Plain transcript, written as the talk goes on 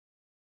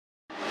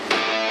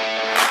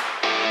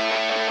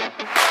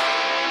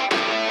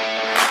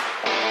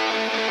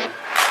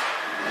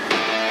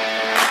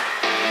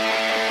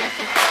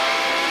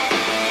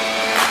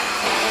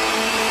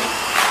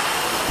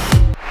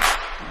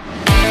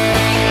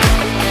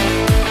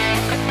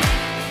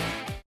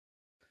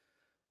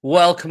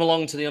Welcome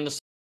along to the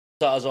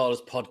Understarters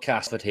Orders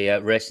podcast.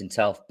 Here, Racing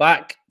Telf,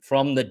 back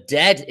from the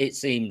dead, it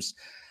seems.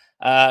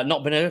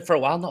 Not been here for a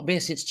while, not been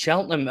here since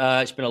Cheltenham.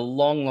 It's been a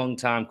long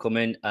time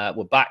coming.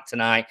 We're back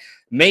tonight.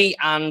 Me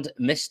and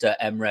Mr.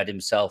 Emred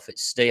himself.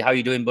 It's Steve. How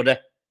you doing, buddy?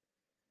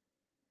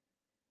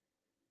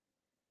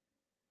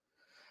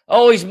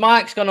 Oh, his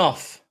mic's gone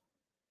off.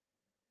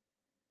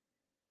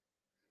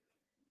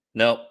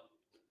 No.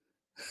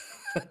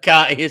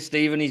 Can't hear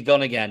Stephen. He's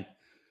gone again.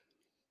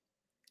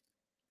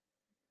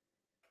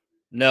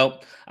 No,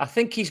 I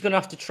think he's going to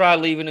have to try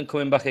leaving and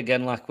coming back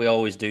again like we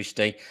always do,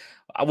 Steve.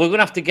 We're going to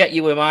have to get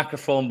you a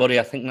microphone, buddy.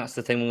 I think that's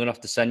the thing we're going to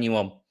have to send you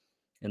on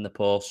in the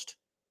post.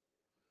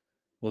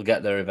 We'll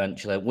get there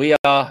eventually. We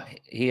are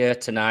here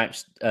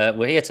tonight.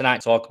 We're here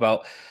tonight to talk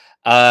about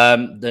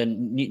the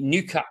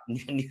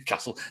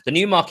Newcastle, the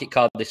Newmarket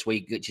card this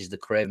week, which is the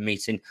Craven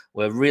Meeting.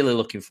 We're really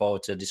looking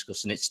forward to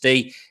discussing it.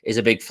 Steve is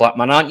a big flat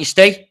man, aren't you,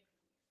 Steve?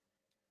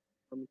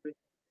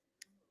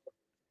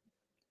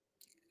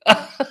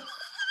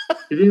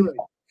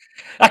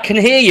 I can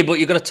hear you, but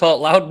you've got to talk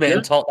loud, mate,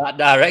 and talk that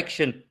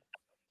direction.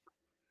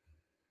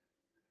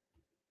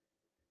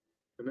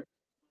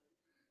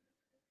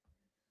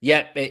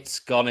 Yep, it's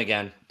gone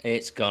again.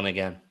 It's gone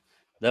again.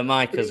 The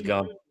mic has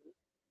gone.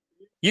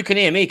 You can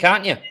hear me,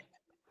 can't you?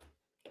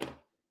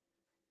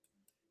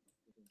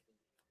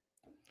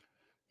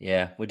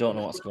 Yeah, we don't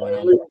know what's going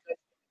on.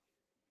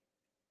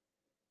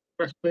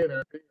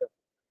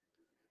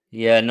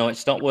 Yeah, no,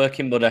 it's not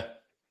working, buddy.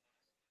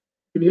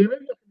 Can you hear me?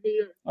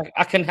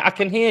 I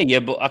can hear you,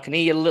 but I can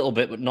hear you a little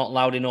bit, but not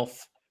loud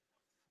enough.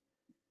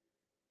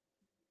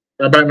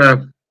 How about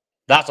now?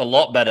 That's a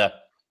lot better.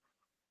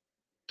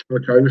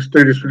 Okay, let's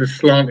do this with a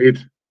slanted.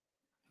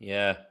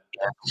 Yeah.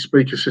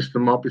 Speaker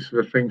system might be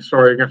sort of thing.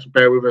 Sorry, you have to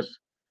bear with us.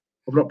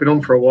 I've not been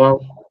on for a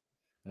while.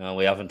 No,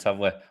 we haven't, have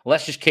we?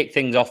 Let's just kick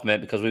things off,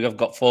 mate, because we've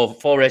got four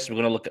races we're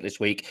going to look at this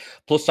week,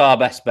 plus our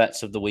best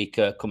bets of the week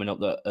coming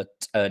up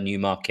at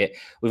Newmarket.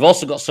 We've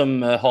also got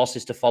some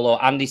horses to follow.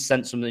 Andy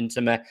sent something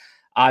to me.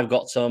 I've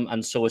got some,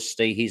 and so has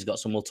Steve. He's got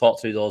some. We'll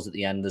talk through those at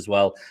the end as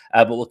well.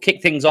 But we'll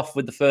kick things off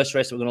with the first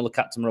race that we're going to look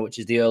at tomorrow, which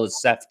is the Earl of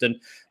Sefton.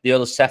 The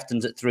Earl of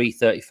Sefton's at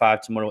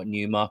 3:35 tomorrow at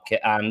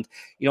Newmarket. And,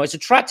 you know, it's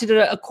attracted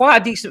a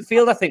quite a decent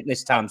field, I think,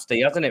 this time,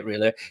 Steve, hasn't it,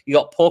 really? You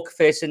got Poker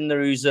Face in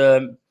there who's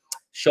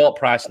short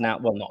price now.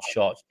 Well, not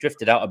short.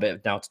 Drifted out a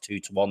bit now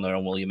to 2-1 there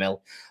on William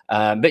Hill.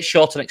 A bit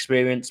short on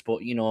experience,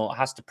 but, you know,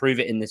 has to prove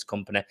it in this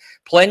company.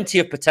 Plenty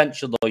of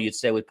potential, though, you'd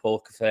say, with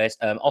Poker Face.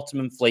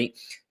 Ottoman Fleet,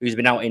 who's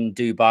been out in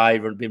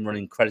Dubai, been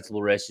running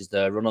creditable races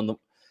there,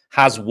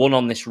 has won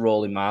on this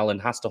rolling mile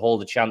and has to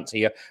hold a chance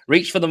here.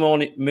 Reach for the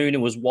Moon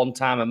was one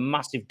time a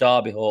massive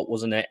derby hope,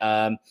 wasn't it?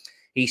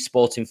 He's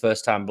sporting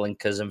first-time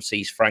blinkers and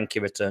sees Frankie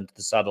return to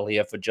the saddle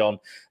here for John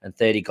and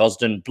Thady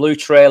Gosden. Blue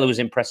Trail, who was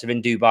impressive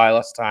in Dubai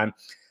last time,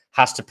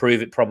 has to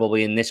prove it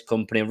probably in this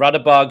company.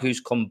 Radabag, who's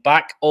come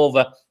back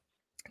over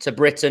to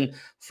Britain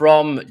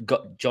from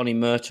Johnny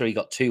Murter. He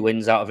got 2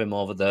 wins out of him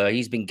over there.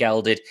 He's been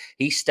gelded.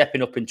 He's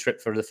stepping up in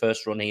trip for the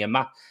first run here.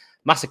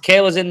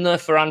 Masakela's in there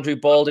for Andrew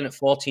Balding at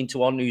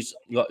 14-1,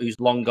 who's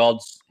long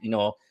odds. You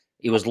know,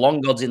 he was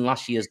long odds in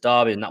last year's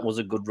derby, and that was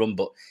a good run,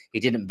 but he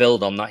didn't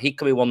build on that. He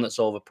could be one that's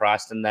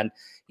overpriced. And then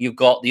you've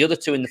got the other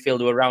 2 in the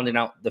field who are rounding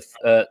out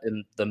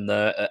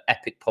the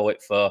epic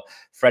poet for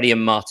Freddie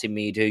and Martin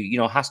Mead, who, you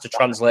know, has to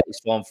translate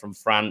this one from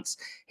France.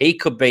 He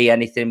could be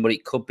anything, but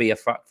it could be a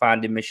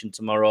finding mission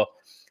tomorrow.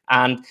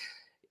 And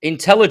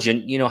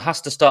Intelligent, you know,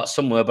 has to start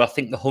somewhere, but I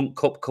think the Hunt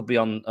Cup could be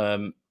on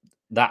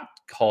that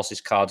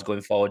horse's cards going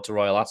forward to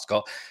Royal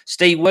Ascot.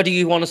 Steve, where do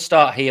you want to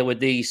start here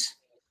with these?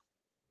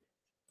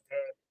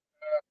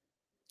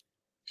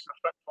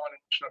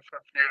 For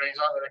a few days,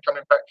 aren't they? They're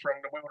coming back from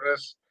the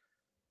wilderness.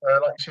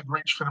 Like you said,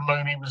 Reach for the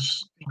Moon. He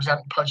was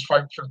post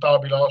favourite for the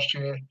Derby last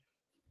year.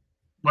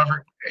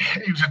 Whether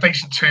he was a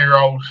decent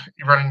 2-year-old,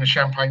 he ran in the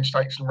Champagne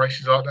Stakes and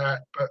races like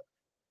that. But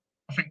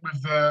I think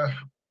with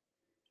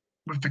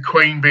the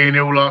Queen being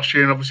ill last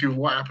year, and obviously with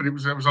what happened,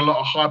 there was a lot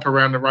of hype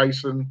around the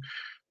race, and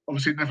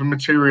obviously it never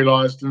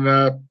materialised. And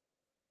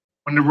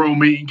when the Royal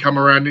Meeting come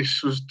around,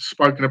 this was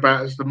spoken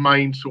about as the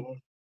main sort of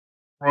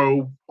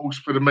royal horse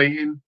for the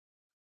meeting.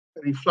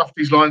 And he fluffed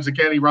his lines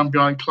again. He ran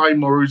behind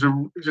Claymore, who's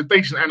a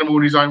decent animal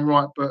in his own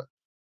right. But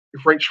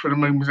if Reach for the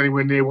Moon was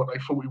anywhere near what they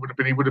thought he would have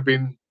been, he would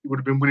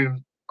have been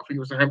winning. I think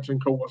it was a Hampton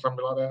Court or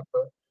something like that.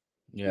 But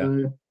yeah,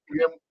 he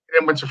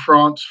then went to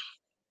France,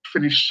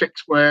 finished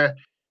 6th, where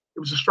it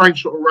was a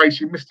strange sort of race.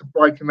 He missed a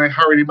break, and they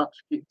hurried him up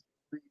to get.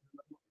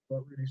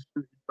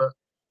 But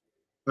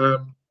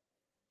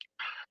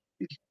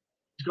he's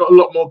got a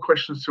lot more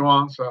questions to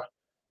answer.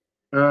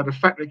 The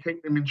fact they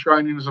keep him in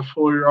training as a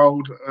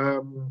 4-year-old.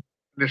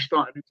 They're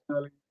starting to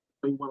early,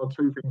 do 1 or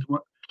 2 things.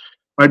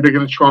 Maybe they're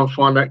going to try and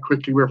find out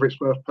quickly whether it's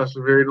worth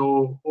persevering,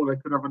 or they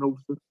could have an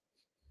author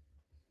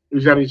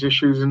who's had his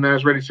issues and now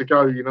is ready to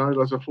go. You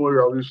know, as a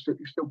 4-year-old, he's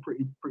still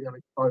pretty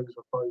unexposed, I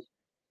suppose.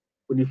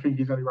 When you think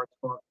he's only ranked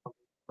 5,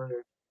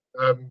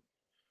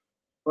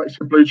 like I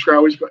said, Blue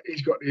Trail, he's got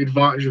the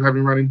advantage of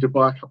having run in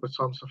Dubai a couple of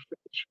times, so it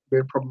shouldn't be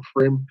a problem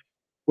for him.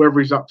 whether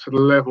he's up to the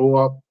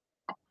level,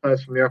 I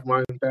personally have my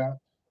own doubts.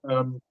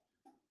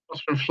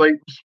 Osman Fleet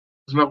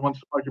was another one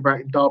spoke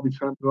about in Derby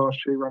terms last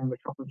year, running a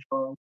couple of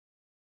trials.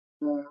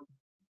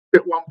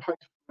 Bit one pace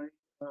for me.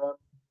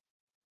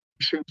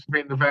 He seems to be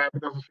in the van,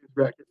 but doesn't seem to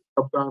be able to get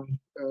the job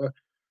done.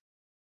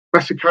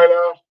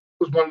 Massicola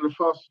was one of the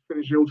fastest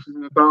finishing horses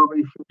in the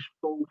Derby. Finished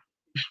fourth.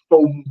 His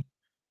form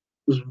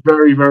was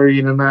very, very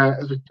in and out.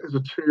 As a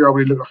 2-year-old,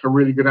 he looked like a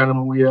really good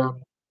animal. We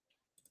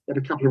had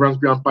a couple of runs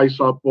behind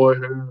Bayside Boy,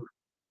 who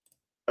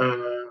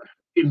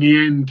in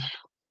the end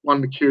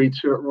won the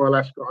QE2 at Royal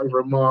Ascot over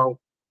a mile.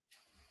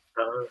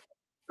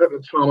 At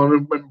the time, I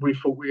remember we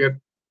thought we had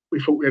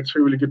 2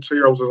 really good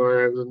 2-year-olds on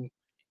our hands, and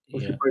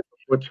obviously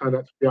both turned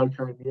out to be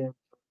okay in the end.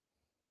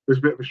 It was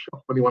a bit of a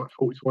shock when he won at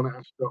 40-1 at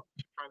Ascot.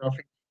 I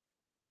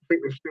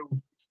think they're still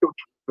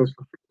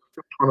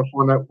trying to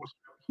find out what's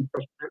the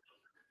best fit.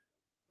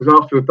 Because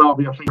after the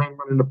Derby, I think he ran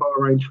in the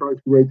Bahrain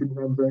Trophy where he didn't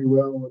run very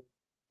well.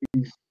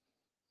 And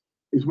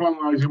he's one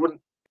of those,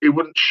 it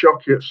wouldn't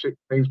shock you at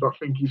 16s, but I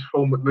think his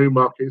form at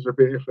Newmarket is a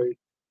bit iffy.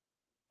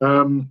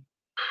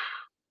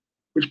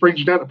 Which brings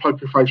you down to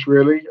Poker Face,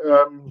 really.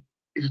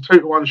 He's a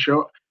 2-to-1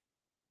 shot.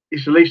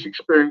 He's the least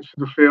experienced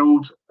in the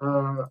field.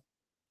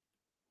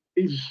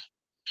 He's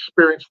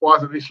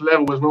experience-wise at this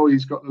level as well.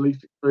 He's got the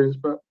least experience,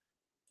 but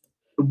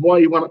the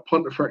way he won at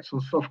Pontefract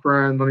on soft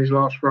ground on his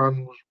last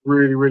run was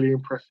really, really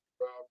impressive.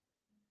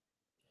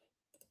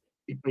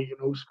 He beat an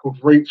horse called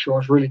Reach. I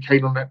was really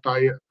keen on that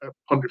day at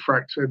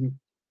Pontefract, and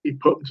he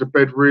put him to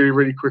bed really,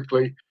 really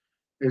quickly.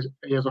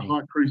 He has a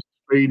high cruising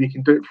speed. He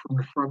can do it from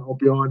the front or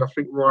behind. I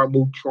think Ryan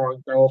will try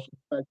and go off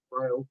the back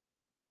rail,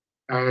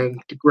 and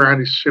the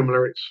ground is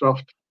similar. It's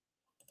soft.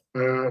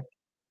 I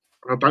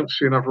don't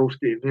see another horse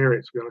getting near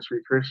it, to be honest with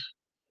you, Chris.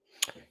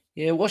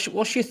 Yeah,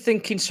 what's your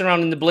thinking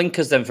surrounding the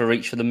blinkers then for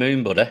Reach for the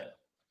Moon, buddy?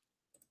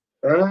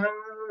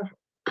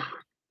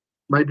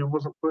 Maybe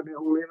wasn't putting it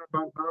all in. I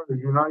don't know.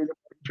 You know,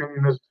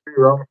 genuine as a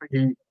 2-year-old. I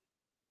think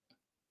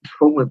his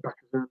form went back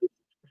as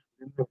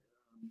early.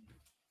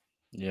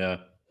 Yeah.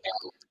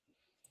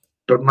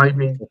 But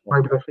maybe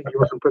I think he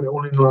wasn't putting it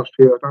all in last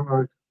year. I don't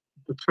know.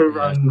 The 2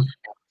 runs,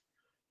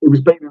 he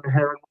was beaten in the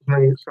Heron,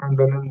 wasn't he, at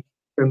Sandon,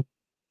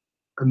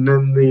 and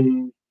then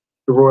the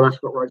Royal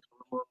Ascot race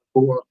on the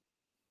quarter.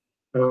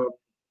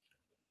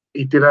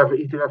 He did have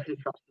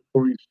hiccups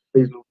before his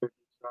seasonal finish.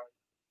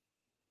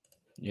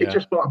 So it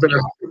just might have been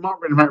it might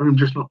have been a matter of him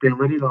just not being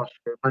ready last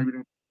year. Maybe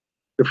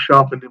they've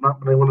sharpened him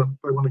up and they want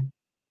to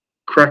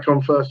crack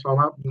on first time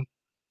up and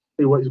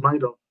see what he's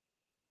made of.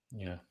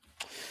 Yeah.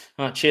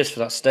 All right, cheers for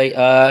that, Steve.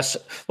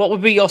 So what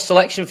would be your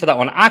selection for that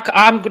one?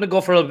 I'm going to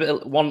go for a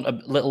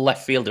little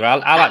left fielder.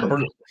 I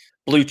like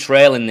Blue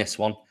Trail in this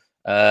one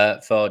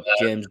for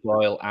James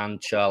Doyle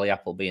and Charlie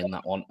Appleby in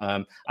that one.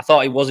 I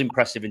thought he was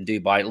impressive in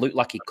Dubai. It looked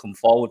like he'd come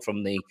forward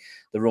from the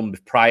run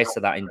prior to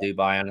that in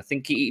Dubai, and I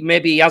think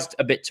maybe he has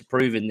a bit to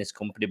prove in this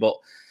company. But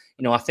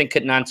you know, I think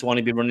at 9-1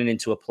 he'd be running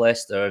into a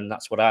place there, and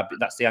that's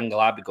the angle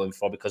I'd be going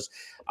for, because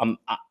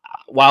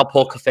while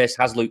Poker Face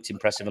has looked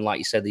impressive, and like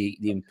you said,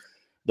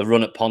 the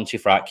run at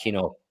Pontefract, you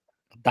know,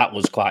 that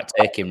was quite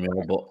taking,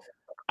 really. But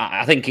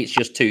I think it's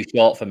just too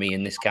short for me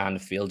in this kind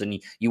of field.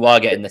 And you are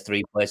getting the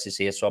 3 places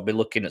here. So I'll be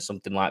looking at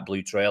something like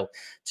Blue Trail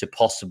to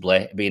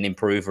possibly be an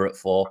improver at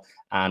 4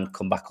 and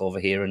come back over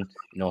here and,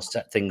 you know,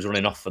 set things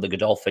running off for the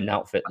Godolphin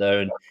outfit there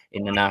and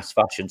in a nice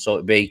fashion. So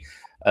it'd be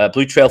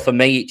Blue Trail for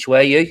me each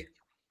way, you?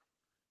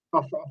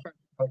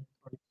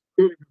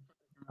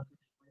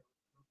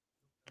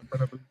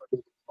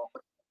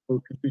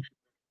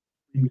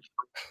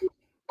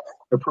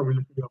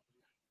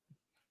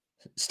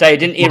 Stay,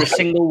 didn't hear a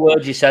single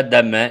word you said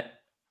then, mate.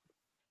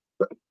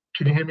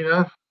 Can you hear me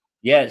now?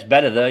 Yeah, it's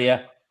better there,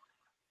 yeah.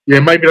 Yeah,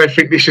 maybe they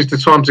think this is the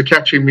time to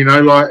catch him, you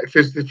know, like if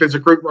there's a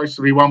group race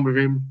to be won with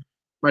him,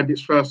 maybe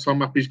it's first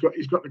time up. He's got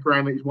the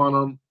ground that he's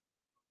won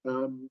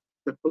on.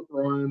 They put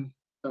Ryan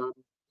a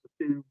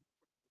few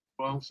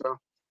miles. So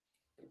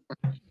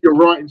you're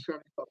right in saying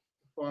but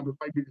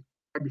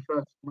maybe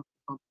first time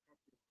up.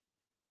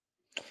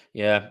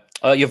 Yeah,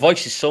 your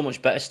voice is so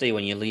much better, Steve,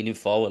 when you're leaning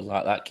forward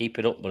like that. Keep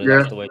it up, but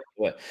that's the way to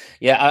do it.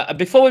 Yeah.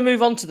 Before we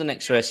move on to the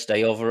next race,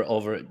 Steve,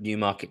 over at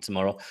Newmarket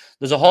tomorrow,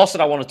 there's a horse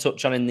that I want to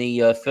touch on in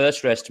the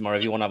first race tomorrow.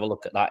 If you want to have a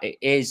look at that, it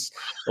is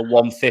the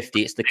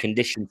 150. It's the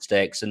Condition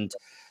Stakes, and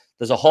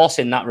there's a horse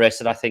in that race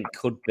that I think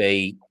could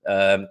be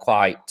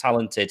quite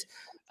talented.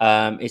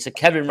 It's a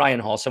Kevin Ryan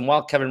horse, and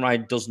while Kevin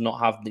Ryan does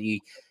not have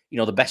the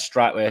the best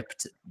strike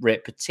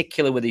rate,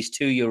 particularly with his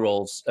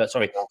 3-year-olds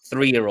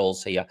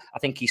here. I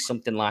think he's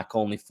something like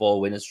only 4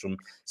 winners from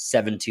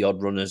 70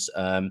 odd runners.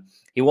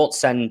 He won't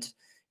send,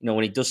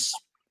 when he does.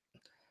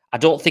 I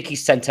don't think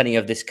he's sent any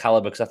of this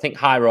caliber, because I think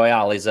High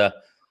Royale is a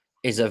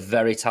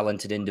very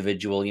talented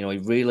individual.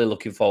 He's really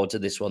looking forward to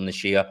this one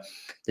this year.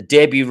 The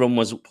debut run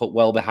was put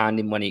well behind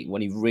him when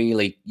he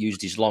really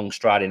used his long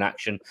stride in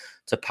action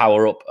to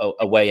power up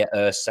away at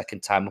Earth's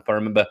second time up. I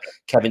remember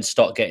Kevin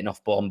Stott getting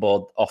off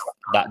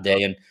that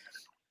day, and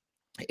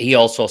he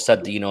also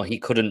said that he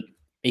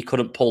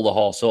couldn't pull the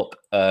horse up.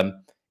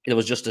 It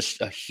was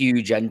just a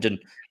huge end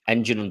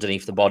engine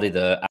underneath the body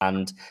there,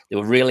 and they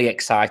were really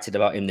excited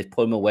about him. They've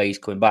put him away. He's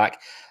coming back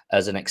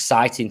as an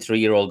exciting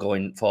 3-year-old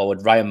going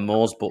forward. Ryan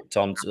Moore's booked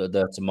on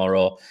there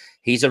tomorrow.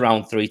 He's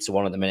around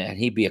 3-1 at the minute, and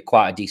he'd be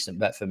quite a decent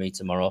bet for me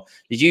tomorrow.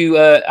 Did you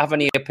have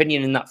any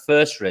opinion in that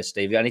first race,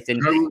 Steve? Anything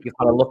you've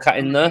had a look at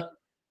in there?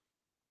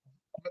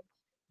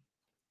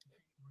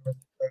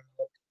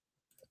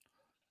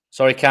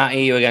 Sorry, can't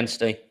hear you again,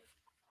 Steve.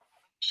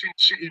 Since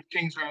City of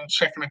Kings on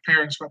second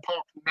appearance, but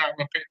apart from that,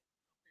 I'm a bit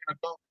in a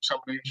dark with some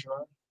of these, you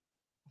know.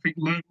 I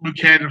think Luke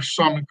Head of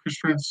Simon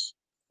Crisford's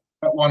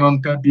that one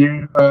on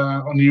debut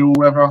on the all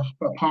weather.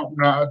 But apart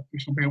from that,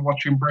 this will be a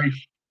watching brief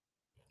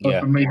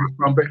for me this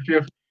one. But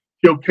if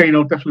you're keen,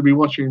 I'll definitely be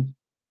watching.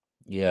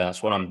 Yeah,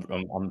 that's what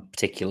I'm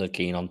particularly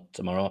keen on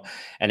tomorrow.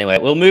 Anyway,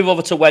 we'll move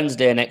over to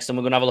Wednesday next, and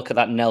we're going to have a look at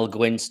that Nell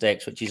Gwyn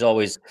Stakes, which is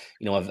always,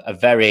 you know, a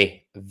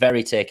very,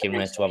 very taking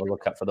race to have a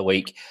look at for the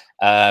week.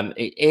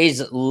 It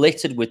is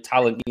littered with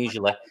talent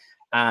usually,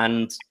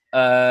 and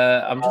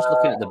I'm just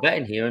looking at the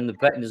betting here, and the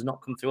betting does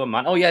not come through on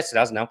mine. Oh yes, it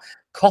has now.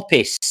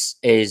 Coppice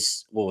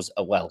was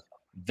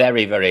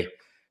very, very,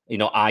 you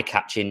know,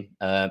 eye-catching.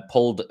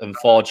 Pulled and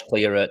forged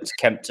clear at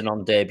Kempton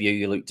on debut.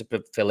 You looked at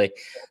a filly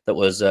that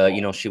was,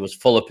 you know, she was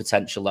full of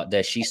potential that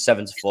day. She's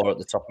 7-4 at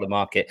the top of the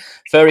market.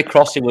 Fairy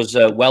Crossing was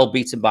well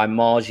beaten by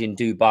Marge in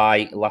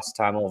Dubai last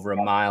time over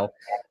a mile.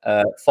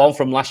 Form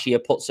from last year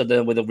puts her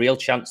there with a real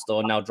chance, though,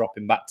 now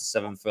dropping back to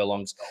 7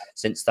 furlongs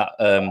since that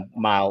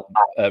mile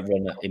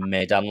run in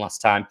Maidan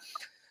last time.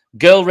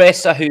 Girl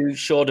Racer, who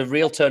showed a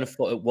real turn of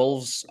foot at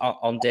Wolves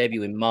on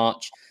debut in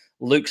March.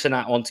 Luke's an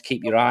one to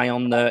keep your eye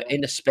on there.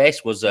 Inner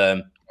Space was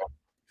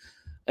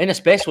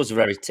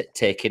very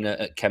taken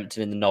at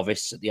Kempton in the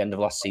novice at the end of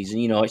last season.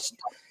 You know, it's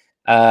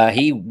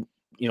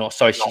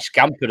she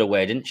scampered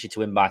away, didn't she, to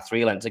win by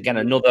 3 lengths. Again,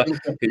 another who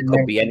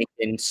could be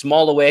anything.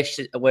 Small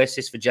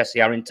oasis for Jesse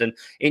Harrington.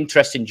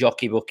 Interesting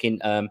jockey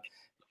booking.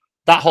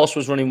 That horse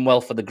was running well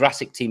for the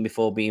Grassic team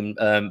before being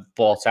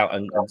bought out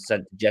and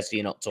sent to Jesse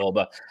in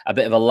October. A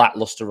bit of a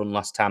lackluster run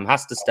last time.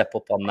 Has to step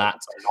up on that.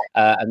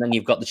 And then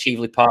you've got the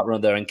Cheveley partner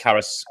there in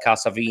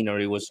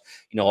Carsavina, who was,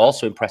 you know,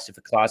 also impressive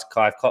for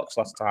Clive Cox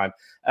last time.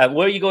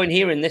 Where are you going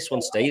here in this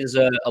one, Steve? There's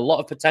a lot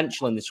of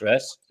potential in this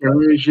race.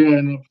 There is,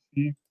 yeah.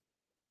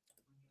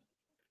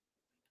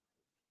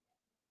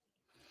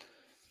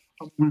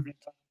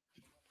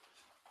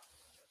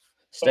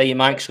 Stay, your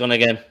mic's gone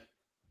again.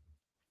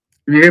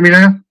 Can you hear me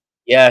now?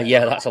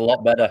 Yeah, that's a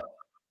lot better.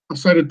 I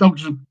say the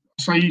dogs.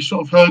 So you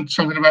sort of heard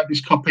something about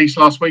this Coppice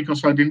last week or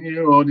so, didn't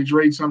you? Or did you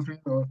read something?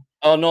 Or?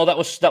 Oh no, that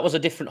was a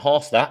different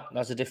horse.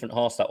 That's a different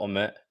horse. That one,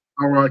 mate.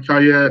 All right,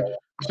 okay, yeah.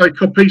 I say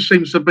Coppice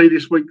seems to be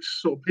this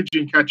week's sort of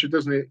pigeon catcher,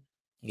 doesn't it?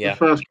 Yeah. The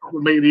first couple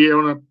of meet of the year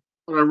on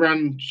a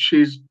run,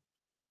 she's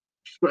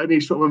got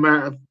any sort of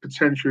amount of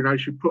potential. You know,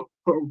 she put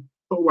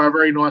away a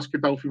very nice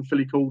Godolphin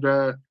filly called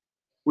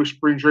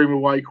Whispering Dream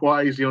away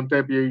quite easy on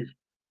debut,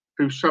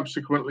 who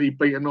subsequently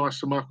beat a nice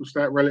Sir Michael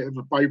Stout relative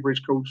of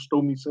Baybridge called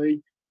Stormy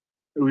Sea,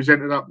 who was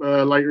entered up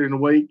later in the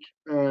week.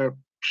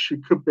 She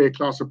could be a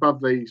class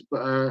above these,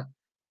 but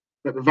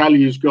the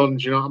value's gone.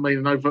 Do you know what I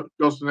mean? I know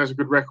Gosden has a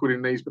good record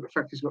in these, but the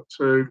fact he's got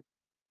 2,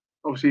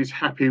 obviously he's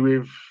happy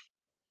with.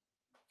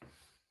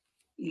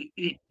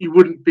 You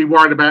wouldn't be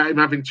worried about him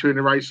having 2 in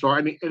a race.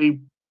 Like it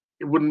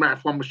wouldn't matter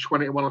if one was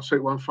 20 to 1 or 2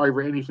 to 1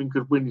 favourite. Anything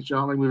could win. Do you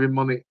know what I mean? With him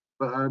on it,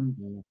 but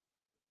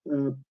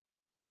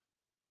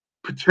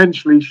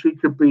potentially she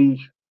could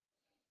be.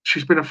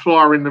 She's been a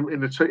flyer in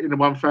the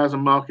 1,000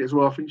 market as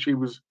well. I think she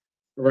was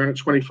around a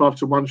 25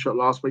 to 1 shot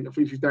last week. I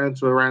think she's down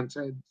to around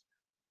 10.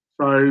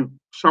 So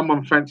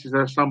someone fancies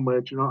her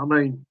somewhere. Do you know what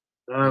I mean?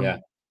 Yeah.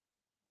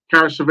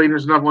 Cara Savina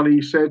is another one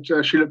you said.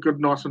 She looked good,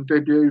 nice on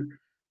debut.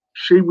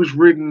 She was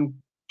ridden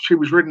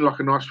like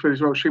a nice filly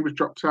as well. She was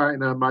dropped out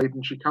in her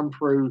maiden. She come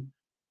through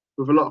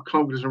with a lot of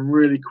confidence and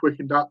really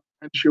quickened up.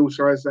 And she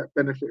also has that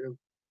benefit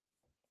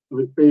of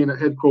it being at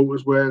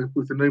headquarters where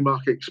with the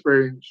Newmarket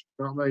experience.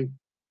 You know what I mean?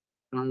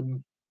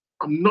 I'm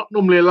not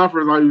normally a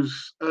lover of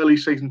those early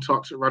season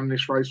types that run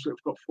this race that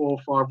have got 4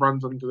 or 5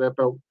 runs under their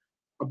belt.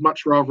 I'd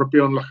much rather be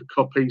on like a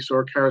Coppice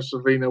or a Cara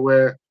Savina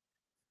where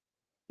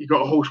you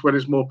got a horse where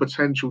there's more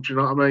potential. Do you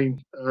know what I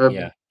mean?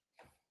 Yeah.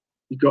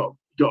 You got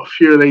a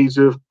few of these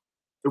who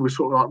were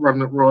sort of like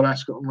running at Royal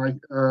Ascot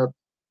that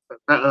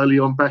early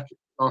on back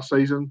last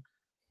season.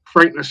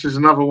 Frankness is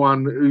another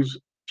one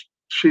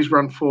she's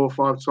run 4 or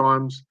 5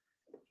 times.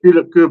 She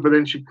looked good, but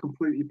then she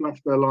completely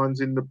bluffed her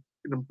lines in the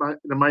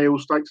Mayhill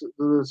Stakes at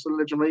the St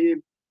Leger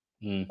meeting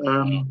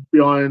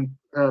behind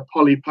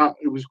Polly Putt,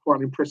 who was quite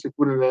an impressive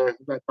winner there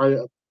that day at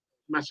a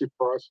massive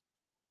price.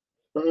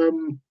 But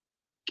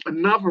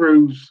another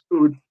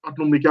who I'd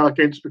normally go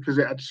against because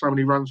it had so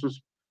many runs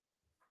was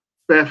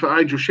Barefoot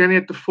Angel. She only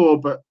had the 4,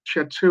 but she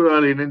had 2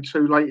 early and then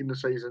 2 late in the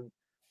season.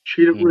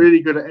 She looked really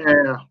good at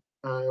air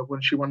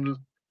when she won.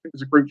 It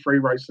was a Group 3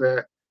 race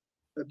there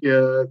at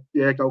the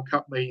Air Gold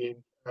Cup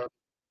meeting.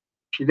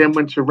 She then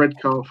went to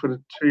Redcar for the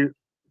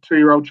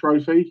 2-year-old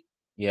trophy.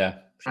 Yeah.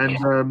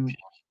 And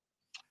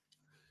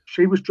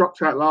she was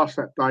dropped out last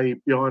that day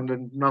behind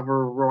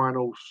another Ryan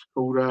horse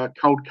called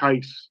Cold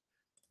Case,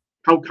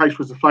 Cold Case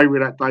was the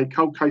favourite that day.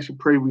 Cold Case had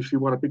previously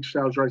won a big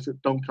sales race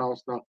at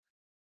Doncaster,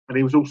 and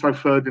he was also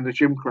third in the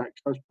gym crack.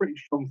 So it's pretty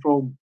strong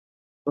form.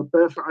 But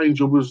Barefoot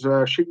Angel was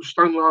she was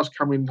stone last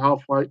coming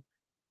halfway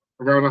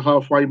around the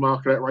halfway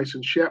mark of that race,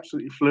 and she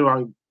absolutely flew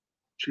home.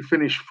 She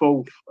finished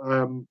fourth,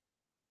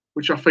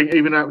 which I think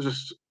even though it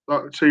was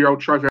like a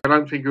 2-year-old trophy, I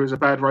don't think it was a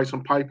bad race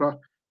on paper.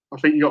 I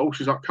think you got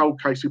horses like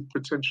Cold Case who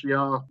potentially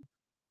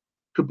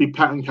could be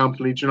pattern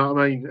company. Do you know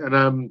what I mean?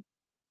 And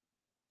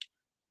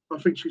I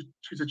think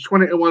she's a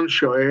 20-1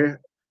 shot here,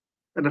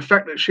 and the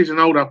fact that she's an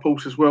old up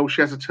horse as well,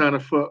 she has a turn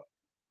of foot.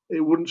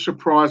 It wouldn't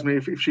surprise me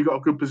if she got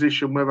a good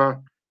position, whether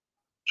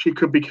she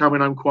could be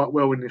coming home quite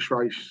well in this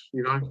race.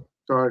 You know,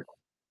 so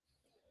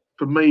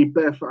for me,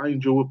 Barefoot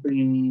Angel would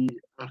be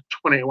a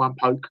 20-1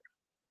 poke.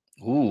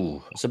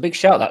 Ooh, it's a big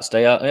shout that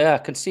day. Yeah, I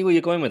can see where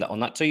you're going with that one.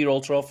 That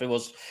 2-year-old trophy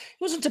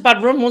wasn't a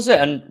bad run, was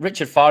it? And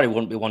Richard Farley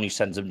wouldn't be one who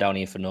sends them down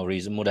here for no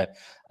reason, would he?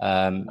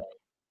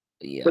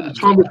 Yeah. But the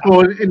time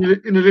before in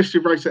the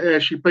listed race at Ayr,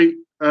 she beat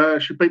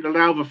the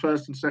Lauver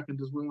first and second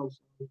as well.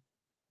 So,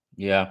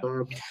 yeah.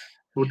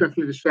 Well,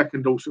 definitely the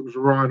second also. It was a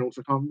Ryan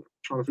also. I'm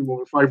trying to think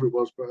what my favourite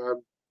was, but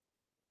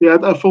yeah,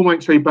 her form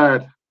ain't too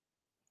bad.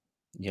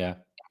 Yeah.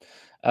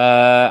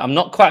 I'm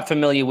not quite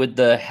familiar with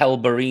the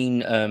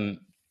Helberine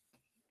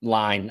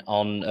line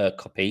on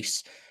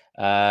Copice.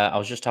 I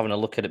was just having a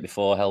look at it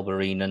before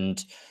Helberine,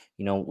 and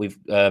you know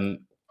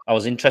I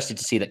was interested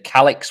to see that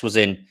Calix was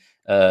in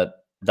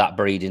that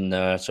breed in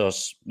there, so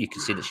you can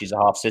see that she's a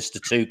half sister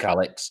to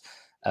Calix.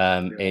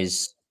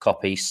 Is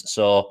Copice.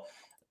 So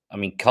I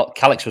mean,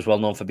 Calix was well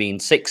known for being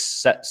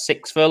six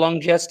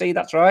furlongs, yes, Steve,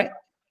 that's right.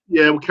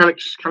 Yeah, well,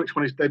 Calix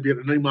won his debut at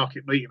the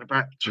Newmarket meeting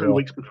about 2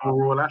 weeks before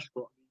Royal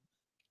Ascot.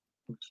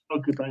 It's not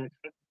a good day.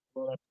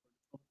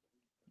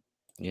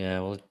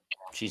 Yeah, well,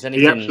 she's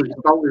anything. He absolutely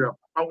bolted up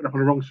on the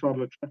wrong side of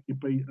the track. He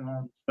beat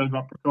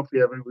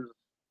Prokofiev, who was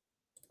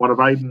one of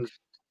Aiden's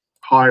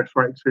highest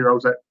rated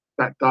 2-year-olds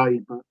that day,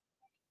 but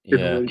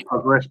didn't really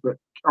progress. But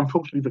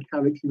unfortunately for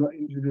Calix, he got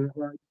injured in that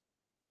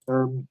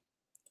race.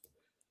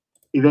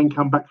 He then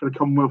come back for the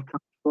Commonwealth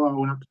Cup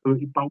trial and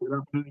absolutely bolted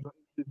up, and then he got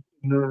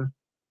injured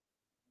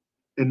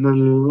in the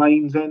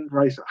Lanes End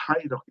race at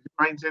Haydock. Is it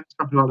Lanes End?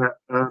 Something like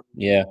that.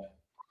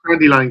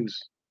 Candy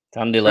Lanes.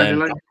 Candy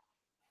Lane.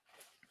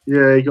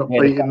 Yeah, he got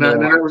beaten. And then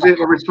that was it.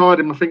 I retired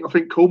him. I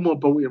think Cornwall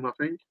bought him, I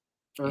think.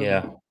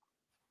 Yeah.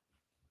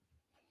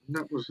 And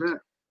that was that.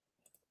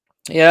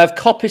 Yeah, if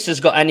Copice has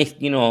got any,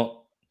 you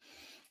know,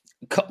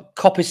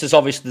 Copice has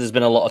obviously, there's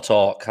been a lot of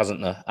talk, hasn't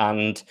there?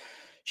 And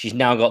she's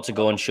now got to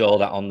go and show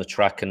that on the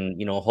track, and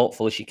you know,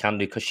 hopefully she can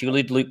do, because she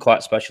really looked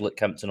quite special at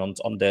Kempton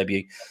on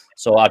debut.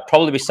 So I'd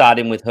probably be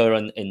siding with her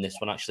in this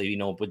one, actually. You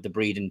know, with the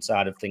breeding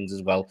side of things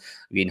as well,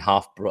 being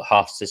half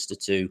sister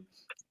to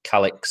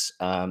Calix.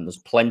 There's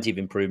plenty of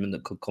improvement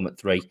that could come at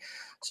 3.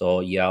 So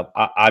yeah,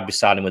 I'd be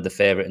siding with the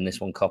favourite in this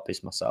one,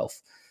 Copice,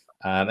 myself.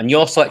 And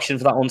your selection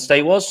for that one,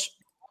 Stay, was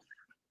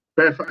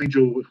Barefoot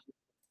Angel.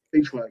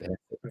 Each way.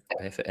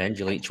 Barefoot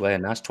Angel each way.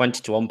 And that's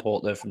 20-1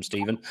 port there from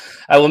Stephen.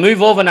 We'll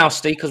move over now,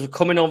 Steve, because we're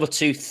coming over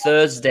to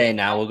Thursday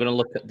now. We're going to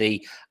look at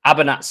the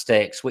Abernat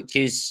Stakes, which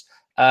is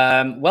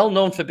well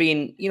known for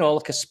being, you know,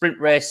 like a sprint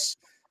race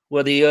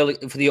where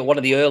one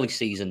of the early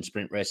season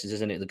sprint races,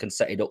 isn't it? That can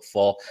set it up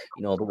for,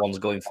 you know, the ones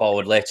going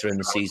forward later in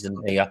the season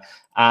here.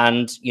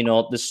 And, you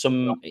know, there's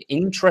some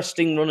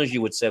interesting runners,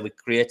 you would say,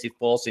 with Creative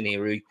Force in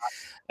here who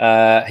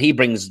he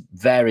brings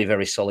very,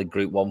 very solid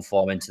Group 1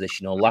 form into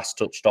this. You know,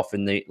 last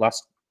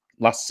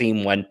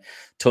seen when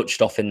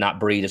touched off in that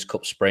Breeders'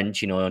 Cup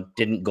sprint, you know,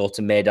 didn't go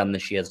to Maidan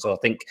this year. So I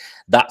think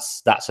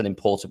that's an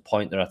important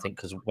point there, I think,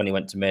 because when he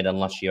went to Maidan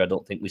last year, I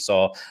don't think we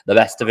saw the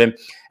best of him.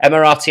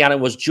 Emiratiana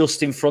was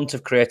just in front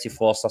of Creative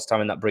Force last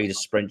time in that Breeders'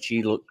 sprint.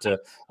 He looked a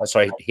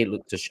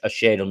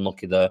shade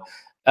unlucky there.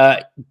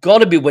 Got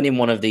to be winning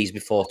one of these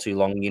before too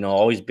long, you know,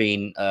 always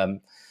been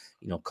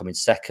you know, coming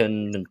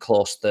second and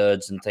close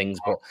thirds and things.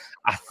 But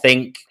I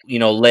think, you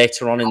know,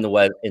 later on in the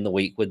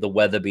week, with the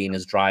weather being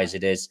as dry as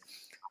it is,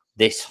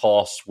 this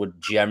horse would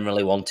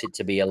generally want it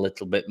to be a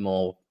little bit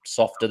more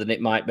softer than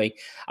it might be.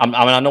 I mean,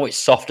 I know it's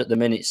soft at the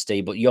minute,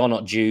 Steve, but you're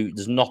not due.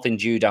 There's nothing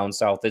due down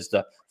south, is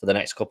there, for the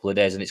next couple of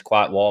days? And it's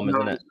quite warm,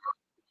 isn't it?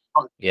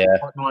 Yeah.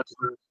 Quite nice.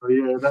 So,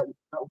 yeah, that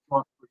was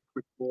quite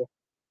quick.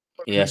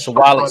 Yeah, so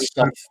while it's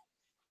soft,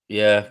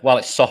 while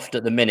it's soft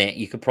at the minute,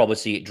 you could probably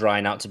see it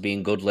drying out to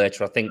being good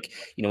later. I think,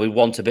 you know, we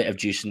want a bit of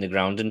juice in the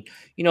ground. And,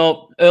 you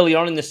know, early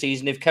on in the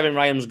season, if Kevin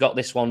Ryan's got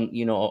this one,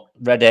 you know,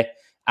 ready,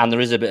 and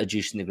there is a bit of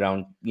juice in the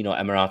ground, you know,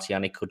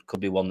 Emiratiani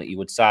could be one that you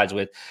would side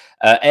with.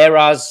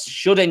 Eraz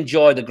should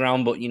enjoy the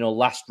ground, but, you know,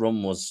 last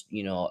run was,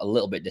 you know, a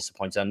little bit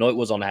disappointing. I know it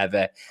was on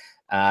heavy.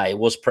 It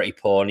was pretty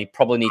poor, and he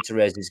probably need to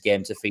raise his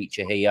game to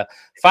feature here.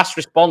 Fast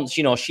Response,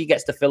 you know, she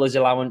gets the filler's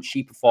allowance.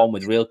 She performed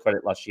with real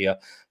credit last year.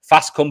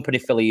 Fast Company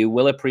filly, you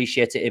will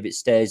appreciate it if it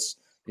stays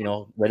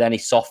with any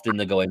soft in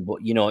the going, but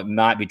it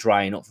might be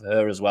drying up for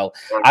her as well.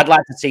 I'd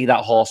like to see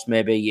that horse,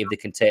 maybe if they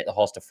can take the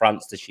horse to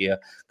France this year,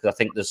 because I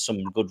think there's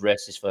some good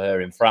races for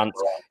her in France.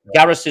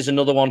 Garris is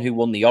another one who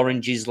won the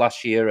Oranges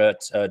last year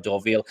at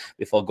Deauville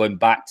before going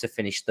back to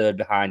finish third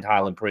behind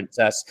Highland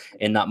Princess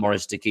in that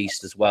Maurice de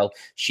Geest as well.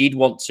 She'd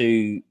want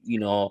to,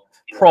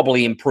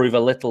 probably improve a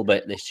little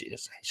bit this year.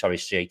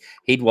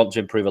 He'd want to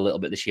improve a little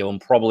bit this year,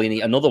 and probably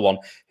need another one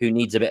who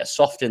needs a bit of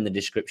soft in the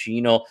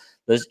description.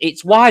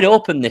 It's wide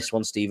open, this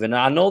one, Stephen.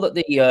 I know that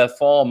the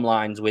form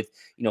lines with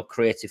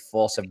Creative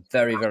Force are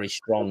very, very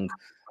strong,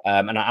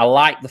 and I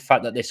like the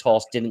fact that this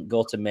horse didn't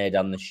go to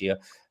Maidan this year.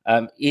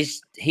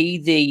 Is he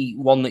the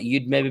one that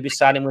you'd maybe be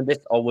siding with this,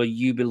 or will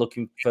you be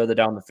looking further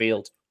down the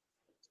field?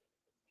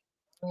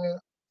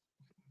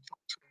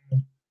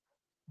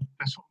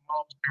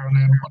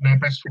 On their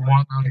best for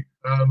one night.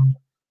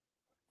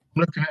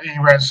 Looking at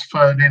Erez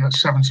third in at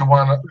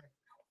 7-1.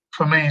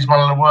 For me, he's he's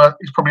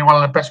probably one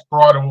of the best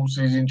bridle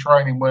horses in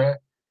training. Where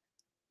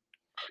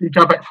you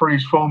go back through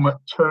his form at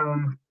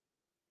 2,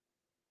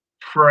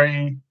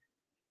 3,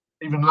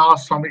 even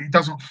last time, he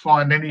doesn't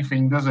find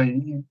anything, does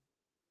he?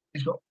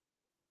 He's got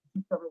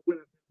a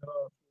winner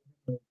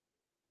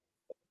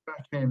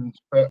back end,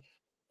 but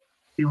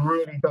he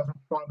really doesn't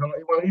find a lot.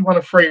 He won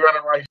a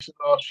 3-runner race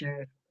last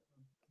year.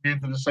 At the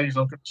end of the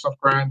season, I think the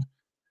grand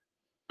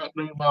at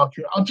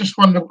Newmarket. I just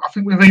wonder. I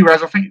think with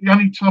Erez, I think the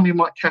only time you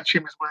might catch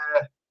him is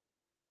where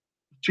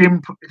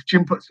if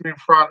Jim puts him in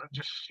front and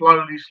just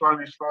slowly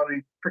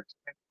pricks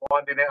him,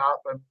 winding it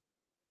up and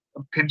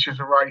pinches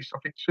a race. I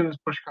think as soon as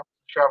push comes to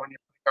shove and you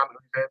put a gun to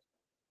his head,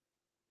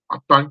 I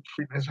don't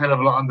think there's a hell of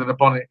a lot under the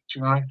bonnet.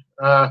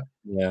 Emiriana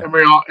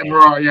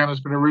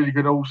has been a really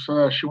good horse.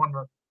 She won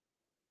the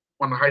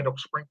Haydock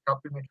Sprint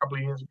Cup a couple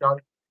of years ago.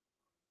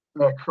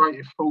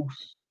 Creative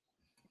Force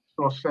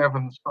or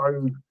 7,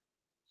 so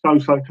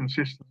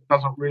consistent.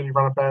 Doesn't really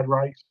run a bad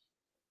race.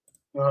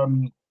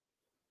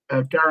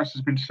 Garris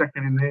has been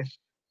second in this.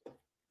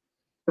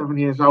 7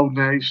 years old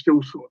now. He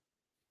still sort of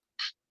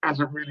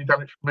hasn't really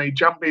done it for me.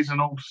 Jumpy's an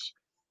horse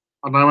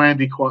I know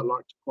Andy quite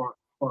liked quite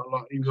a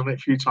lot. He was on it a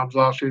few times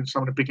last year in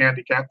some of the big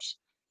handicaps.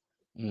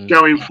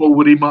 Going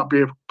forward, he might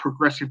be a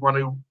progressive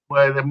one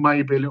where there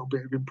may be a little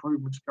bit of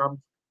improvement to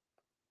come.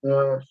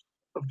 Of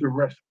the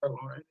rest,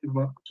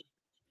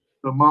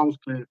 the miles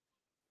clear.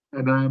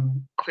 And I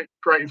think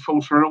Creative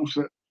Force for an horse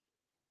that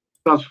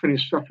does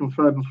finish second,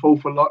 third, and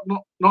fourth a lot.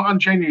 Not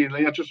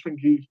ungenuinely. I just think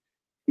he's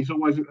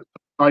always at the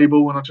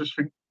table, and I just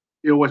think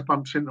he always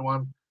bumps into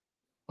one.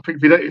 I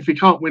think if he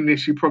can't win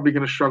this, he's probably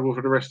going to struggle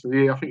for the rest of the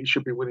year. I think he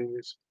should be winning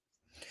this.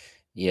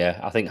 Yeah,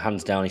 I think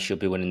hands down he should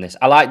be winning this.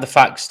 I like the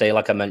fact,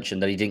 like I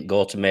mentioned, that he didn't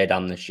go to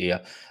Maidan this year.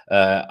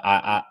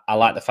 I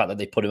like the fact that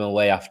they put him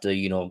away after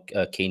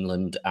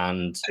Keeneland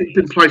and he's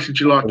been placed in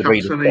July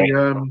Cups and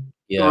the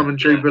Diamond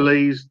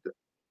Jubilees.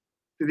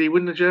 Did he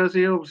win the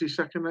Jersey or was he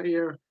second that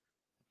year?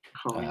 I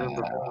can't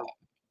remember.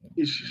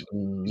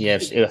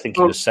 I think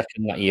he was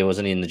second that year,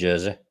 wasn't he, in the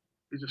Jersey?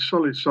 He's a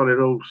solid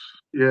horse.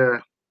 Yeah,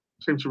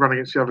 seems to run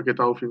against the other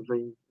Godolphin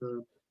thing.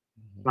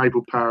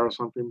 Naval Power or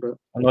something, but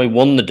I know he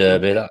won the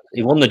Derby.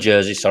 He won the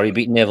Jersey. Sorry, he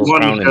beat Neville's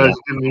Crown in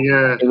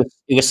that.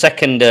 He was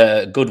second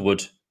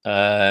Goodwood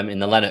in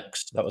the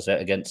Lennox. That was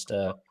it against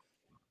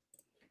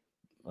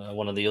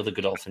one of the other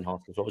Godolphin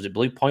horses. What was it?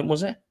 Blue Point,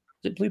 was it?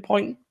 Was it Blue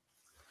Point?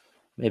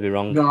 Maybe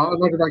wrong. No, I'm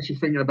not actually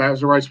thinking about it. It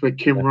was a race where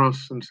Kim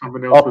Ross and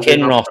somebody else. Oh,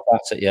 Kinross,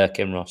 that's it. Yeah,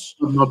 Kim Ross.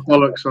 My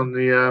bollocks on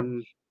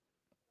the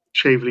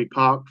Cheveley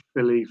Park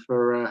filly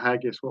for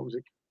Haggis. What was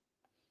it?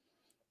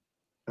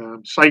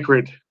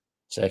 Sacred.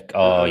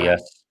 Oh,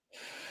 yes.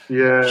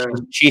 Yeah.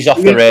 She's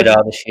off the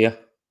radar this year.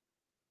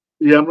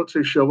 Yeah, I'm not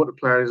too sure what the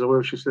plan is or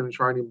whether she's still in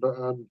training, but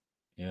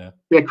yeah,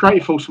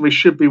 Creative Force for me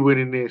should be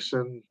winning this,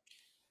 and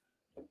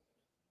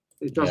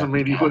it doesn't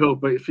mean he will.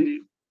 But if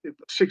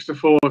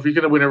 6-4, if he's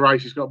going to win a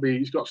race, he's got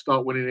to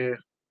start winning here.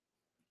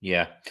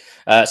 Yeah,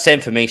 same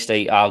for me,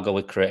 Steve. I'll go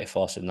with Creative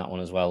Force in that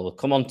one as well. We'll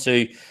come on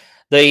to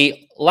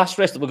the last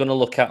race that we're going to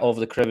look at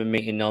over the Craven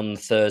meeting on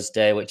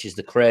Thursday, which is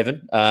the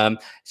Craven.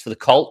 It's for the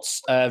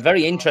Colts.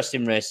 Very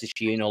interesting race this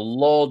year.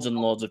 Loads and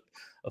loads of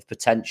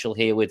potential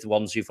here with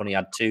ones who've only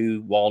had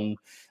 2, 1,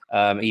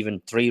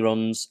 even 3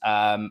 runs.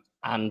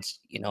 And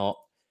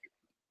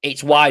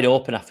it's wide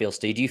open, I feel,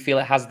 Steve. Do you feel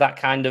it has that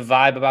kind of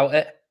vibe about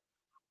it?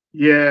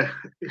 Yeah,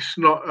 it's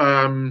not.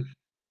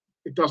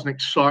 It doesn't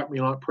excite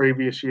me like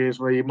previous years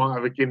where you might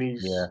have a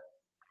Guineas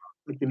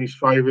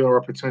favourite or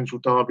a potential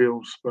Derby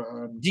horse.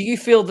 But do you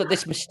feel that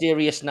this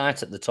mysterious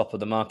knight at the top of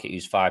the market,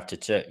 who's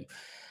 5-2,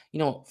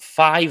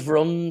 5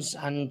 runs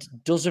and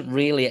doesn't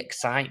really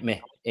excite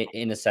me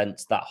in a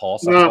sense, that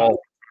horse at all?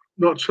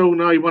 Not at all.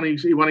 No, he won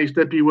his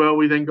debut well.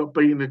 He then got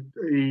beaten.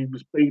 He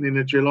was beaten in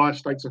the July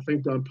Stakes, I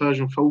think, down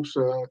Persian Falls.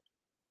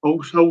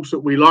 Horse that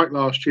we liked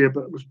last year,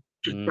 but it was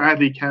just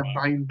badly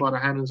campaigned by the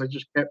Hannons. They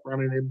just kept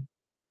running him.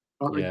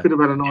 They could have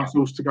had a nice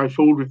horse to go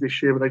forward with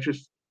this year, but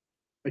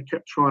they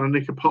kept trying to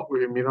nick a pot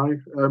with him,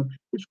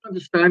 which I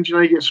understand.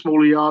 You get a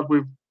smaller yard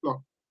with like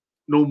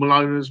normal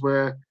owners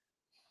where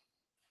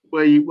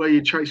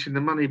you're chasing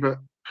the money, but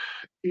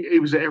he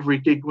was at every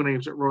gig when he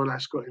was at Royal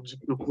Ascot. He was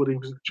at Goodwood. He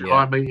was at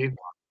July meeting,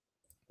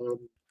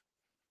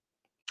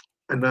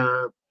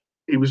 and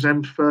he was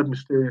then third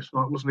Mysterious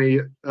Night, wasn't he?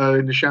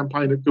 In the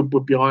Champagne at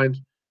Goodwood behind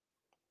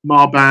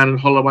Marban and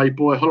Holloway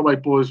Boy. Holloway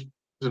Boy was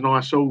a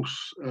nice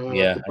horse.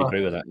 I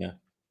agree with that. Yeah,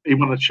 he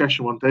won a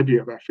Cheshire One debut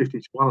at about 50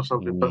 to 1 or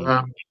something.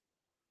 But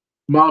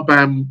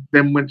Marban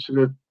then went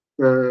to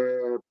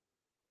the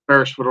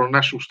Beresford on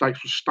National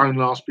Stakes, was stone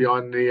last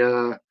behind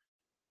the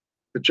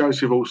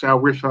Joseph horse, Al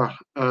Riffer.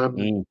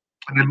 And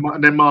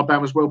then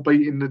Marban was well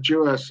beat in the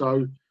Dura.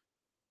 So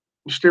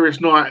Mysterious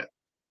Night,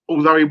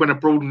 although he went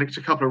abroad and nicked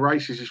a couple of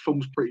races, his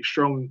form's pretty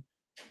strong.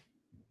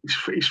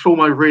 His form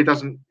over here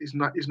is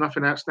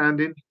nothing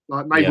outstanding.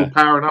 Like Naval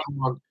Power, another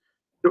one,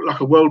 looked like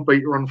a world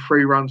beater on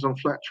 3 runs on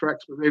flat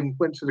tracks, but then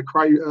went to the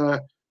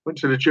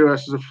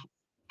Duras as a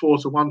 4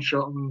 to 1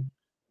 shot and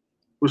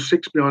was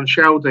 6 behind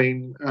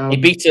Chaldine.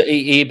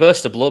 He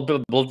burst a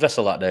blood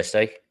vessel that day,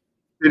 Steve.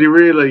 Did he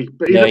really?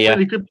 But he looked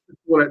really good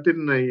before that,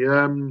 didn't he?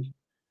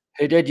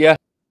 He did, yeah.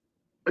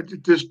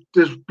 Does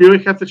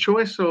Buick have the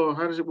choice, or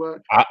how does it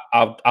work?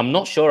 I'm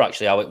not sure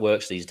actually how it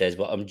works these days,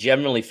 but I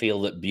generally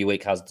feel that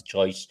Buick has the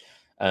choice.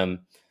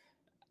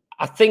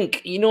 I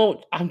think, I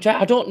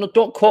don't know,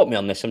 don't quote me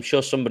on this. I'm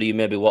sure somebody you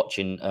may be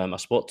watching. I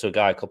spoke to a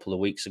guy a couple of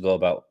weeks ago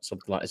about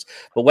something like this.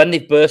 But when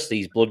they've burst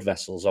these blood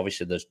vessels,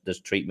 obviously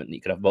there's treatment that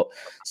you could have. But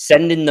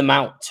sending them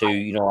out to,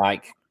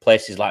 like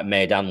places like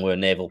Meydan where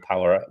Naval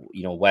Power,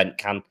 went,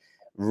 can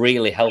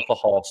really help a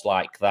horse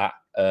like that.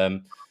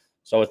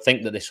 So I would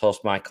think that this horse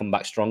might come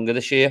back stronger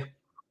this year.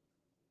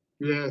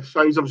 Yeah,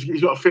 so he's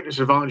got a fitness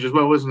advantage as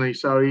well, isn't he?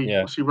 So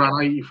he ran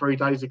 83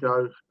 days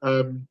ago.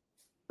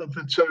 Of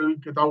the 2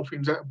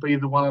 Godolphins, that would be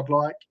the one I'd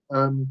like.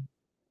 I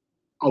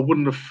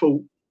wouldn't have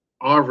thought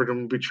either of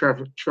them would be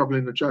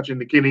troubling the judge in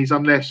the Guineas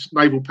unless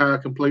Naval Power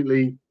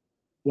completely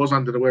was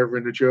under the weather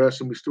in the Duras,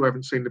 and we still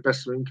haven't seen the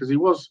best of him because he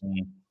was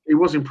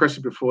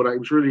impressive before that. He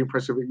was really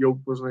impressive at York,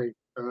 wasn't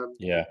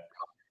he?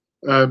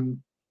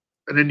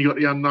 And then you got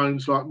the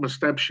unknowns like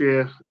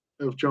Mustabshir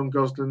of John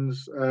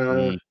Gosden's.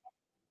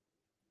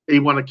 He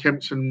won a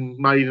Kempton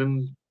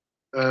maiden,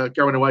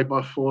 going away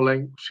by 4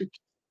 lengths.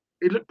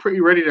 He looked pretty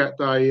ready that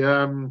day.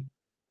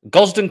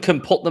 Gosden can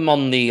put them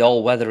on the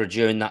all-weather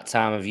during that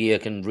time of year,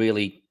 can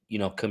really,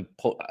 can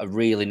put a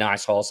really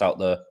nice horse out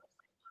there.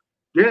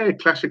 Yeah,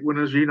 classic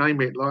winners, you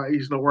name it. Like,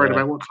 he's not worried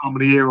about what time of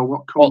the year or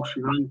what course,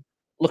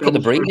 Look at the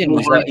breeding.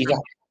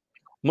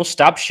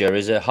 Mustabshir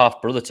is a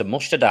half-brother to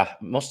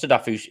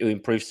Mustadaf, who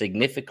improved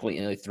significantly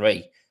in the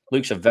 3.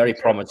 Looks a very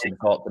promising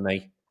thought to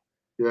me.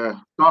 Yeah.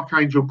 Dark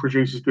Angel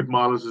produces good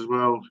milers as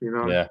well,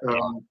 Yeah.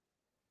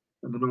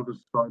 And another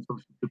side,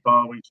 obviously,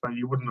 Dubawi, so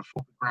you wouldn't have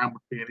thought the ground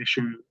would be an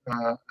issue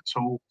at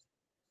all.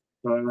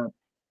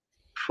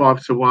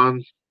 5 to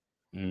 1.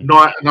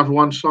 Knight, another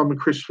one. Simon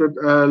Crisford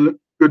looked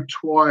good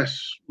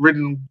twice.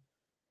 Ridden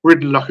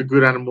like a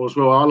good animal as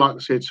well. I like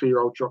to see a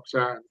 2-year-old drops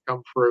out and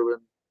come through,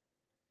 and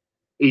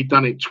he'd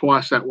done it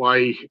twice that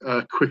way,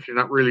 quickening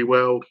up really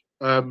well.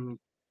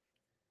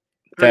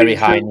 Very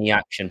high knee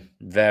action.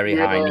 Very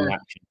high knee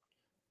action.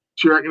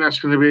 Do you reckon that's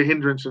going to be a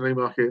hindrance in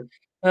Newmarket?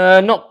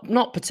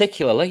 Not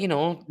particularly,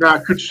 No,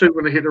 it could suit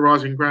when they hit the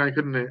rising ground,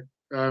 couldn't it?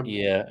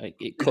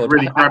 It could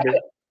really grab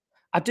it.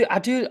 I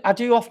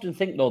do often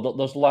think though that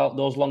those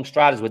long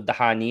striders with the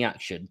high knee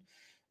action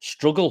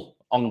struggle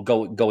on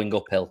going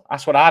uphill.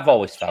 That's what I've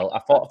always felt.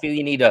 I feel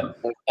you need a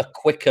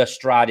quicker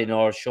striding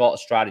or a shorter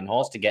striding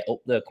horse to get up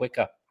there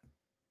quicker.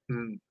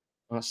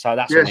 So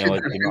that's only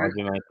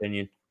in my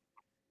opinion.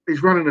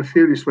 He's running a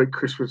few this week,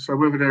 Christmas. So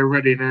whether they're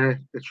ready now,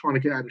 they're trying to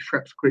get out of the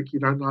traps quick. You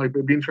don't know, but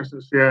it'd be interesting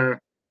to see how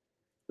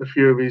a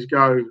few of these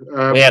go.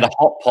 We had a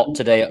hot pot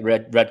today at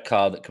Red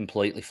Car that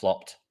completely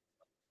flopped.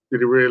 Did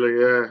he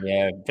really?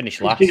 Yeah,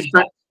 finished last.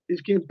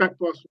 He's getting back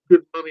by some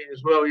good money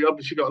as well. He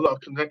obviously got a lot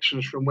of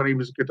connections from when he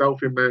was a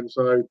Godolphin man,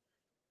 so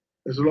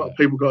there's a lot of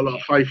people got a lot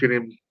of faith in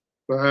him.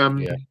 But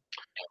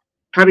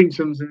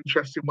Paddington's an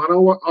interesting one. I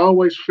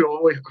always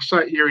feel, I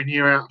say it year in,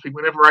 year out, I think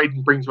whenever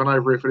Aidan brings one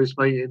over here for this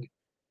meeting,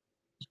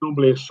 it's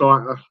normally a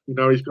sighter.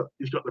 He's got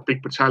the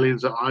big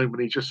battalions at home,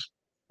 and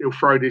he'll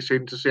throw this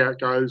in to see how it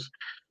goes.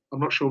 I'm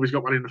not sure if he's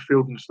got one in the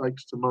Fielden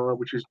Stakes tomorrow,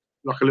 which is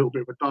like a little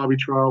bit of a derby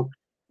trial.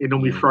 He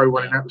normally throw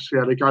one in that to see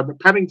how they go. But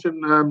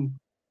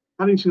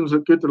Paddington's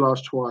looked good the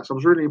last twice. I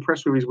was really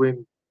impressed with his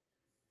win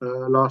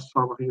last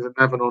time. I think it was at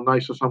Navan or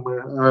Nace or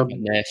somewhere.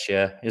 Nace,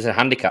 yeah. It was a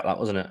handicap, that,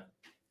 wasn't it?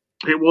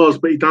 It was,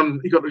 but he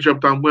got the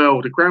job done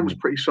well. The ground was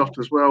pretty soft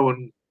as well,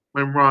 and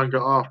when Ryan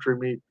got after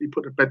him, he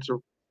put the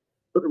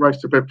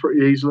race to bed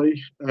pretty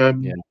easily.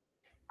 Who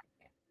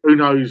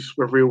knows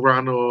whether he'll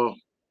run or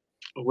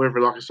whether,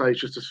 like I say,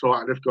 it's just a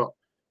sight. They've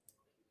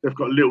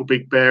got Little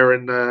Big Bear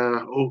and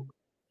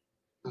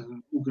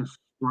August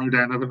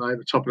Rodan, haven't they, at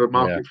the top of the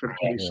market for the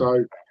day.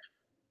 So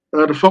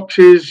the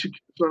Foxes,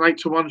 an 8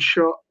 to 1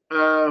 shot.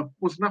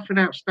 Was nothing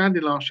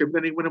outstanding last year,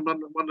 but then he won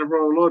the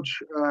Royal Lodge.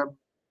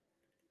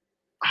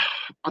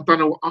 I don't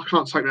know. I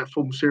can't take that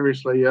form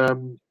seriously.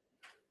 The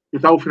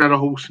Dolphin had a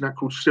horse in that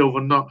called Silver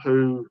Knot,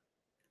 who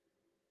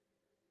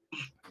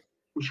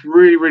was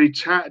really, really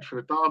tattered for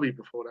the Derby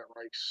before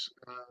that race.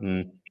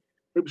 Mm.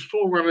 It was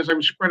 4 runners. They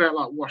were spread out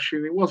like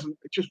washing.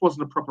 It just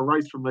wasn't a proper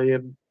race for me.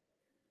 And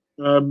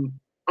I'm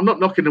not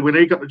knocking the winner.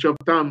 He got the job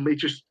done.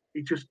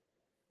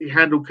 He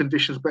handled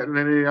conditions better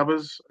than any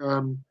others.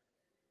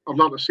 I'd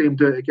like to see him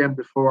do it again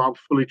before I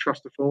fully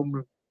trust the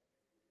form.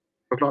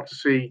 I'd like to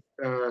see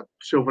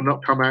Silver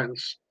not come out and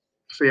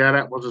see how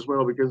that was as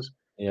well, because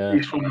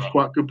his form was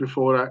quite good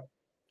before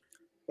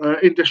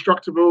that.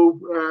 Indestructible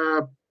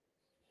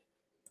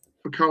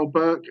for Carl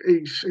Burke.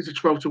 He's a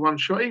 12-1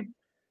 shot.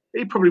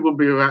 He probably wouldn't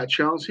be without a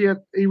chance.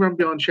 He ran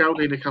behind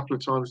Chaldine a couple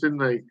of times, didn't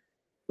he?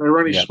 They were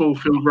only small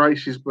field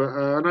races, but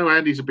I know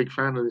Andy's a big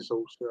fan of this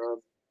horse.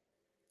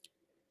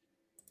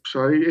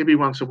 So he'd be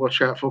one to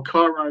watch out for.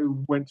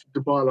 Cairo went to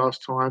Dubai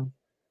last time.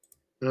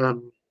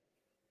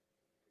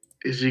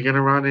 Is he going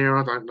to run here?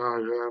 I don't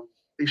know.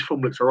 His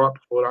form looks all right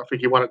before that. I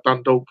think he won at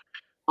Dundalk.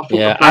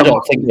 I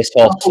don't think this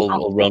horse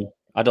will run.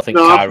 I don't think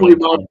Cairo will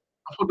run.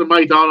 I thought the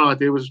Maidan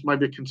idea was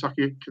maybe a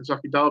Kentucky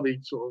Derby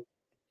sort of.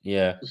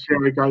 Yeah. To see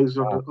how he goes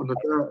on the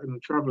dirt and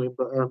travelling,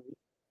 but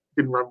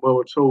didn't run well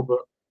at all. But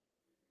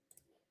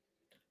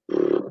I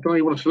don't know,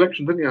 you want a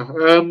selection, didn't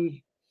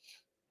you?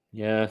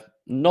 Yeah,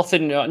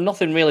 nothing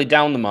really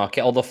down the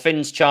market. Although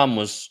Finn's Charm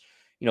was,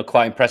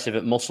 quite impressive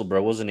at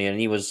Musselburgh, wasn't he? And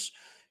he was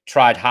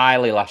tried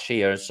highly last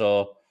year,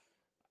 so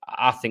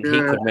I think he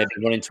could maybe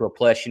run into a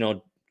place.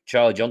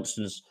 Charlie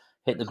Johnston's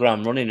hit the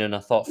ground running, and I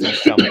thought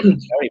Finn's Charm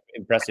was very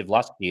impressive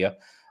last year.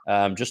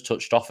 Just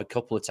touched off a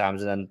couple of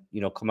times, and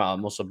then come out at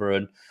Musselburgh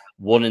and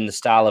won in the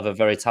style of a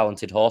very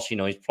talented horse.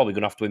 He's probably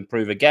going to have to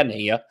improve again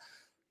here,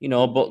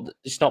 but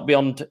it's not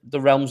beyond the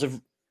realms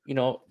of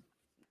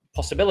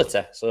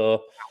possibility.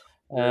 So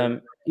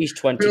he's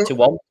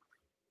 20-1. I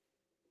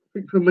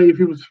think for me, if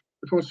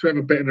I was to have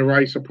a bet in the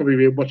race, I'd probably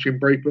be watching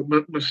Break, but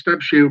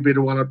Mustabshir would be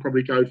the one I'd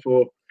probably go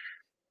for.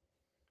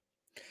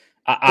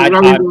 I'd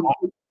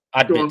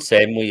be the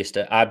same with you,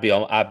 Steve. I'd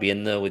be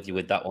in there with you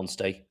with that one,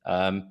 Steve.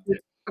 I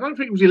don't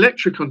think it was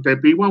electric on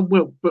Derby. He won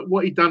well, but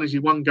what he done is he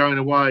won going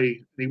away,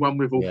 and he won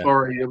with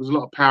authority. There was a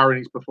lot of power in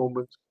his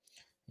performance.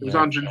 It was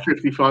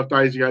 155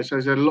 days ago, so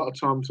he's had a lot of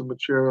time to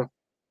mature.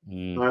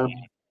 He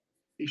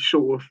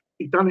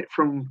done it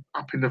from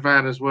up in the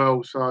van as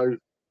well. So,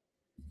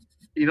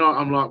 what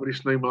I'm like with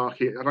this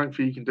Newmarket, I don't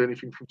think you can do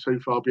anything from too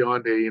far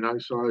behind here,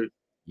 So,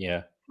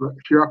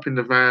 if you're up in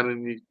the van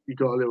and you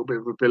got a little bit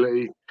of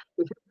ability,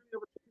 if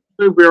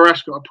we're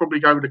Ascot, I'd probably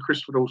go with the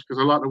Christopher horse, because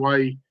I like the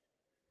way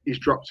he's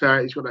dropped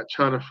out. He's got that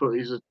turn of foot.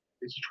 He's a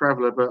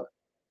traveller, but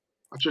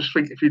I just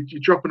think if you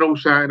drop an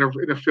horse out in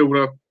a field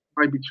of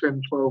maybe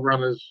 10, 12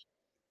 runners,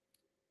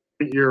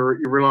 I think you're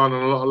relying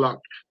on a lot of luck.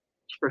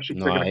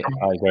 Especially I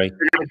agree.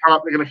 They're going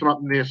to come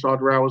up the near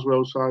side rail as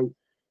well. So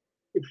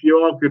if you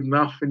are good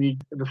enough and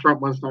the front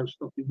ones don't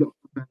stop, you've got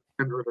the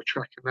centre of the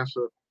track, and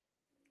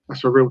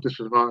that's a real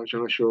disadvantage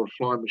unless you're a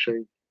flying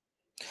machine.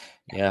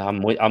 Yeah,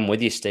 I'm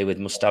with you, Steve, with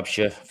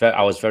Mustabshir.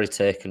 I was very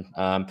taken.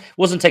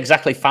 Wasn't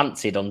exactly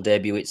fancied on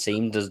debut, it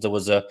seemed, as there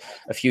was a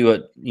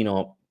few,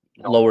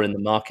 lower in the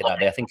market that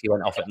day. I think he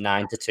went off at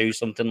 9-2,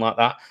 something like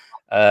that.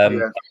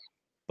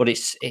 But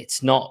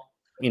it's not,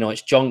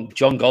 it's John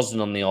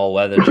Gosden on the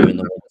all-weather during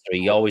the 1-3.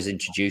 He always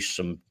introduced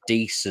some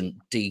decent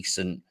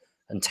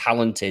and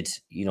talented,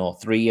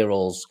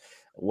 3-year-olds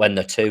when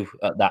they're 2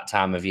 at that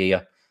time of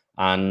year.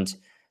 And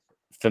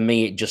for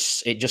me, it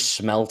just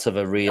smelt of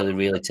a really,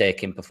 really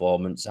taking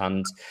performance.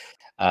 And,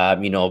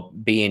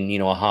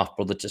 being, a half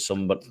brother to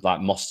somebody like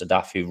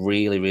Mostadaf, who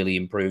really, really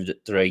improved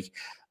at 3,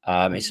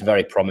 it's a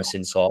very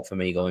promising sort for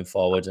me going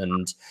forward.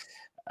 And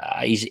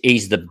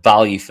he's the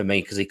value for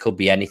me, because he could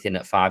be anything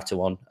at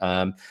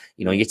 5-1.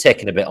 You're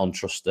taking a bit on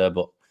trust there,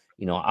 but,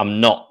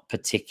 I'm not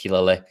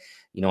particularly,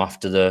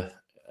 after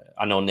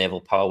I know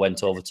Naval Power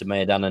went over to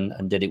Maidan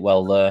and did it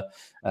well there.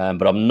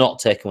 But I'm not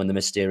taking with the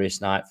Mysterious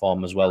Night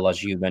form as well,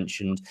 as you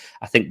mentioned.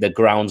 I think the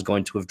ground's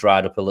going to have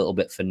dried up a little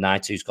bit for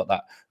Knight, who's got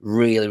that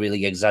really,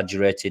 really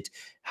exaggerated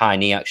high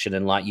knee action.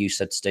 And like you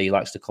said, Steve, he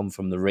likes to come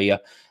from the rear.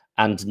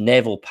 And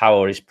Naval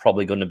Power is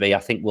probably going to be, I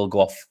think, will go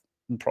off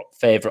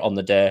favourite on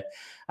the day.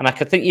 And I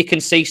think you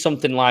can see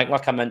something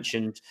like I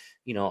mentioned,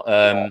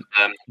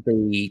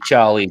 the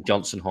Charlie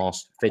Johnson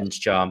horse, Finn's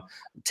Charm,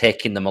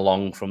 taking them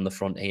along from the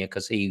front here,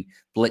 because he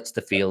blitzed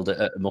the field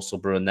at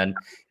Musselburgh and then,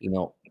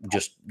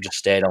 just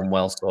stayed on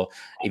well. So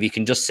if you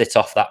can just sit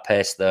off that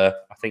pace there,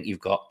 I think you've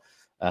got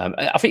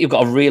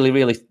a really,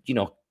 really,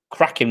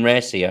 cracking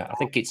race here. I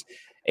think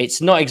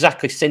it's not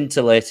exactly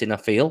scintillating, I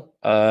feel,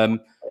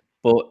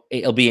 but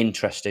it'll be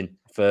interesting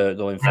for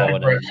going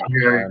forward.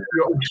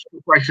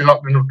 Races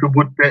like the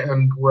Woodbit,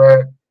 and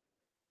where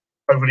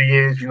over the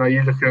years, you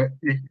look at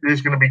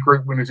there's going to be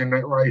group winners in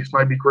that race,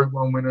 maybe Group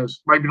 1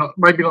 winners, maybe not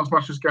as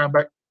much as going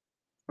back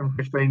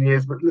 15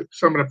 years, but look,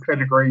 some of the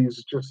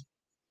pedigrees just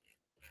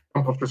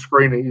jump off the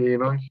screen at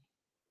you,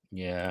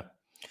 Yeah.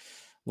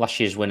 Last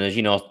year's winners,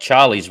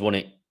 Charlie's won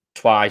it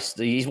twice.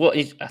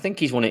 I think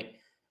he's won it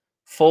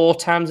 4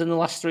 times in the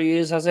last 3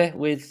 years, has he?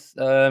 With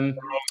Matt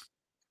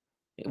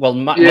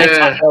won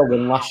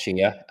last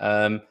year.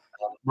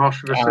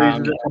 Master of the Seas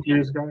a couple of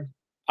years ago.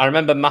 I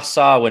remember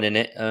Massar winning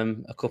it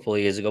a couple of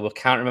years ago, but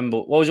can't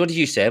remember. What did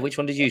you say? Which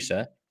one did you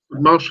say?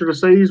 Master of the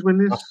Seas win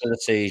this? Master of the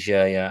Seas,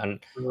 yeah. And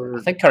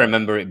I think I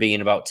remember it being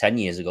about 10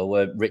 years ago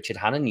where Richard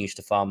Hannon used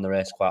to farm the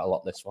race quite a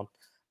lot, this one.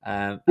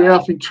 Yeah, I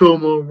think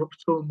Tourmore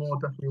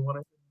definitely won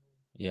it.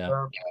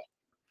 Yeah.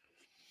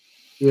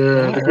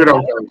 The good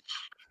old days.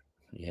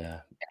 Yeah.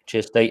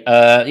 Cheers, Steve.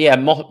 Yeah,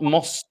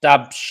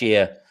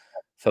 Mostabshire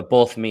for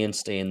both me and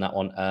Steve in that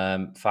one.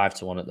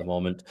 5-1 at the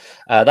moment.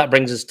 That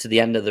brings us to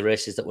the end of the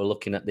races that we're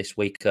looking at this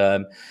week.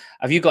 Have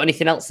you got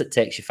anything else that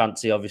takes your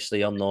fancy,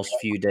 obviously, on those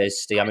few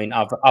days, Steve? I mean,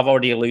 I've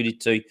already alluded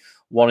to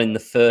one in the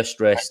first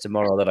race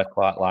tomorrow that I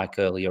quite like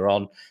earlier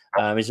on.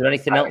 Is there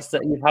anything else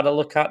that you've had a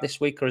look at this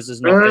week, or is there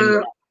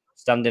nothing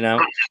standing out?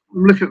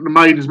 I'm looking at the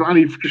maidens, but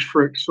only just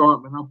for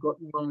excitement. I've got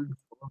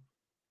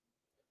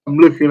I'm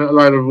looking at a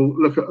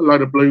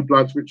load of blue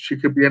bloods, which she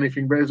could be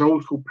anything. But there's a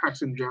horse called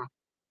Passenger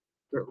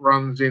that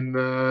runs in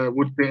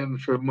Woodbitten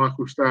for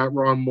Michael Stout,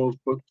 Ryan Moore's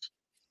books.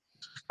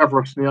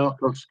 Stavros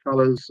Niarchos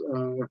colours.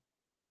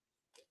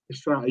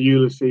 It's out of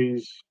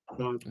Ulysses.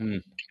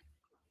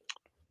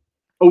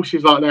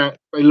 Horses like that,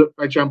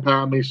 they jump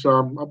out at me.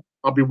 So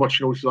I'll be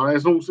watching horses like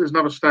that. There's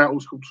another stout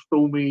horse called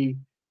Stormy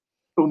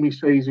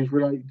Seas, who's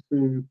related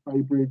to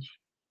Baybridge.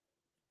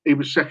 He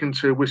was second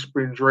to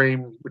Whispering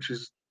Dream, which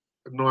is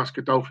a nice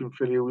Godolphin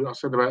filly I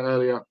said about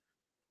earlier.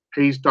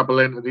 He's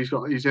double entered.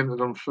 He's entered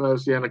on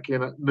Thursday and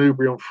again at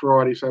Newbury on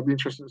Friday. So it'll be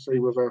interesting to see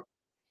whether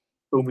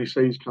Stormy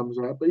Seas comes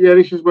out. But yeah,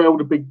 this is where all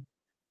the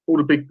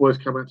big boys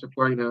come out to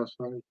play now.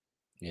 So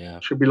yeah,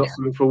 should be lots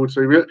to look forward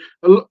to.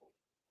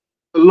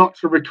 A lot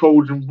to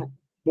record and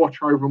watch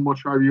over.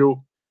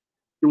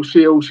 You'll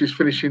see horses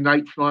finishing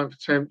 8th, 9th,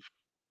 10th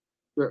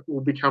that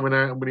will be coming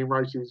out and winning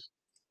races.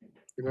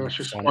 It's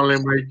just one of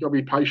them where you've got to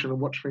be patient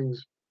and watch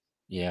things.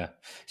 Yeah,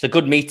 it's a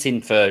good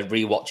meeting for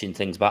rewatching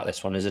things back.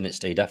 This one, isn't it,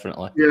 Steve?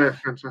 Definitely. Yeah,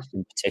 fantastic.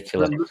 In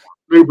particular,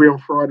 Newbury on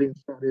Friday and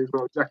Saturday as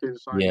well. Exactly the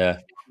same. Yeah,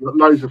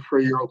 loads of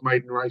 3-year-old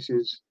maiden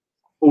races,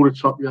 all the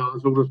top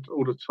yards, all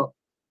the top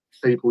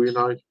people.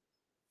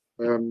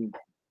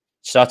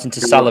 Starting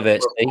to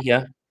salivate, Steve.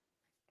 Yeah.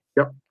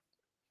 Yep.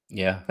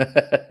 Yeah.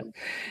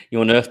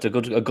 You unearthed a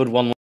good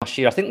one last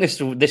year. I think this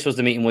was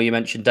the meeting where you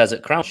mentioned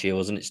Desert Crown year,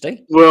 wasn't it,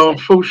 Steve? Well,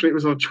 unfortunately, it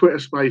was on Twitter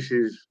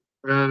Spaces.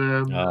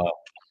 And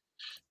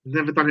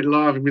never done it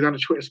live, and we done a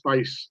Twitter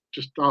Space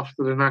just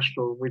after the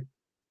National. We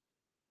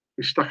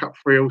stuck up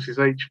 3 horses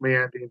each, me,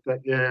 Andy,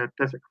 and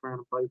Desert Crown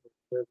and Baby.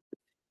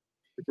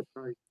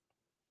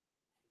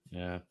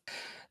 Yeah.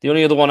 The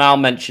only other one I'll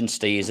mention,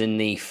 Steve, is in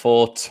the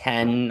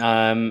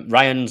 410.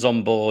 Ryan's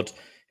on board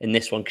in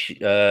this one.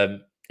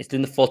 It's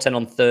in the 410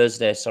 on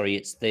Thursday. Sorry,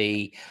 I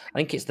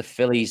think it's the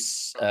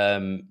fillies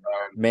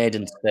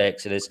maiden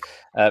stakes. It is.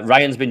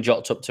 Ryan's been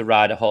jocked up to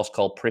ride a horse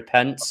called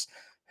Prepence,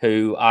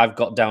 who I've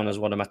got down as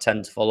one of my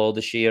 10 to follow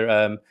this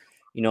year.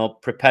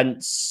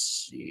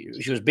 Prepence,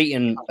 she was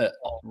beaten at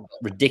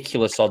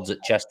ridiculous odds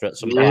at Chester at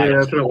some point.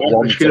 Yeah, I don't know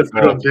what she looked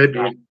good on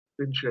debut,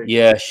 didn't she?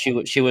 Yeah,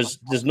 she was.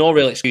 There's no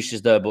real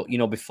excuses there, but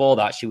before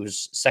that, she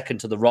was second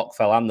to the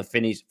Rockfell and the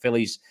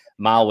Phillies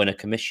mile winner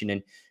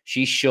commissioning.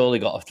 She's surely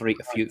got a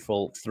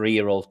beautiful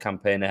 3-year-old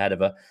campaign ahead of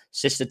her.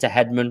 Sister to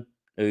Headman,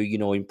 who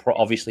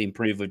obviously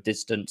improved with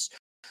distance.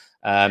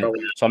 So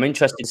I'm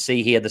interested to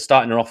see here. They're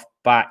starting her off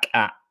back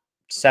at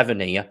 7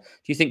 here. Do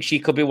you think she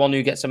could be one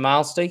who gets a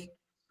mile, Steve?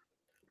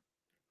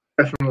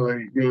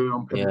 Definitely,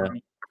 yeah.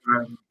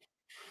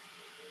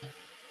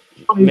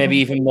 Maybe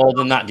even more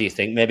than that. Do you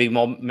think? Maybe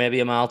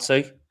a mile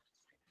too.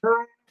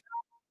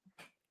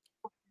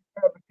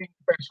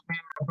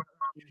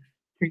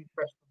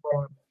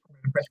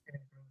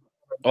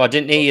 Oh, I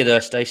didn't hear you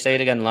there, Steve. Say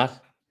it again, lad.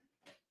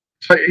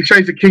 So he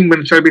says the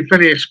Kingman, so there'll be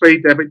plenty of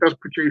speed there, but it does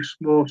produce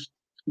some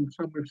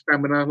with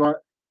stamina. Like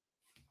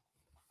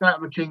that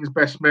of the King's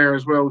Best mare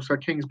as well. So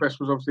King's Best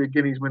was obviously a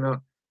Guineas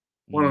winner,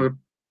 a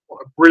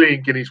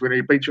brilliant Guineas winner.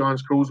 He beat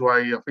Giant's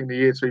Causeway, I think, the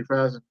year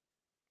 2000.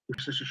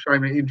 It's just a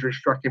shame that injury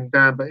struck him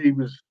down, but he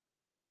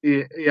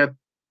had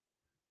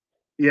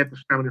the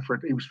stamina for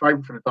it. He was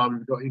favourite for the Derby,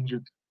 but got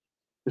injured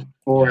just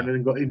before, and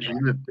then got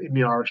injured in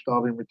the Irish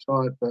Derby and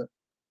retired. But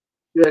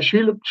yeah,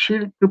 she looked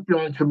good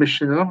behind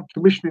commissioning.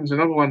 Commissioning's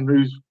another one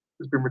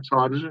has been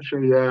retired, isn't she?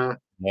 Yeah.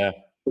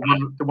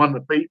 The one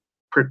that beat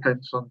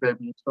Prepence on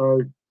debut.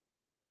 So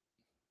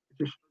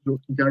just what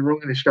can go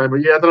wrong in this game.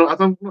 But yeah,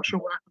 I'm not sure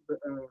what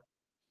happened.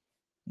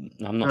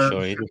 I'm not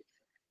sure either.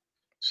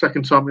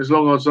 Second time, as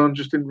long odds on,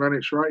 just didn't run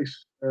its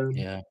race.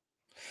 Yeah,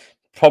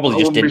 probably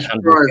just didn't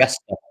handle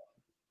Fiesta.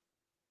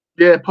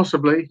 Yeah,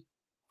 possibly.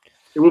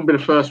 It wouldn't be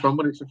the first one,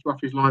 but it's a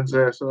Fluffy's lines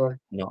there. So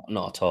not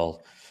at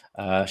all.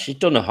 She's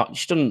done.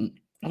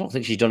 I don't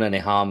think she's done any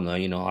harm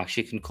though.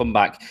 She can come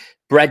back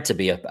bred to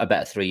be a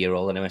better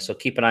 3-year-old anyway. So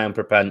keep an eye on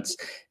Prepence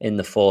in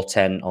the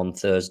 410 on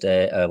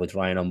Thursday with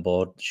Ryan on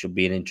board. Should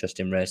be an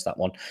interesting race, that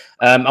one.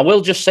 I will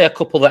just say a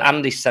couple that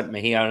Andy sent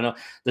me here. I know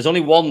there's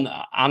only one.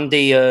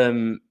 Andy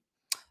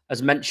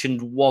has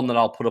mentioned one that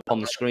I'll put up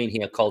on the screen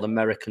here called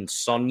American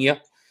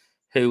Sonia,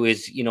 who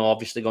is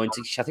obviously going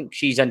to. I think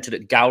she's entered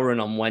at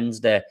Gowran on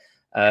Wednesday.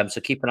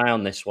 So keep an eye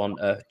on this one.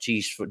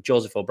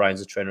 Joseph O'Brien's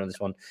the trainer on this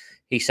one.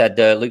 He said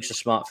Luke's a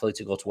smart filly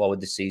to go to war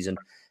with this season.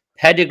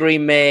 Pedigree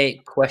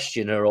may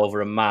question her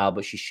over a mile,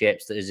 but she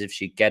shapes it as if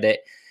she'd get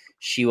it.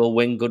 She will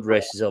win good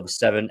races over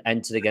 7,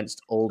 entered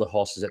against older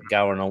horses at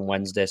Gowan on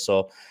Wednesday.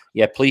 So,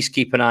 yeah, please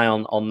keep an eye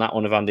on that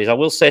one of Andy's. I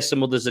will say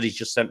some others that he's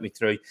just sent me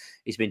through.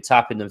 He's been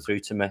typing them through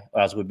to me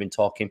as we've been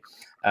talking.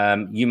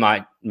 You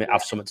might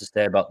have something to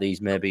say about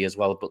these maybe as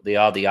well, but they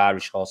are the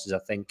Irish horses, I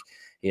think.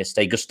 Here,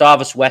 stay.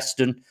 Gustavus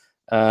Western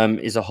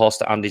is a horse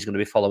that Andy's going to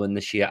be following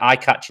this year. Eye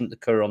catching at the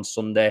Curragh on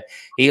Sunday.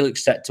 He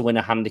looks set to win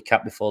a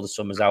handicap before the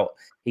summer's out.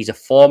 He's a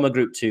former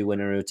Group 2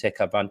 winner who will take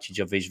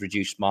advantage of his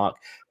reduced mark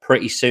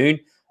pretty soon.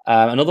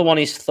 Another one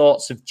is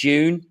Thoughts of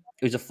June,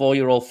 who's a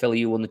 4-year-old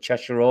filly who won the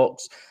Cheshire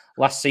Oaks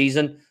last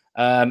season.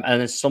 And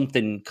there's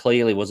something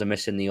clearly was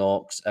amiss in the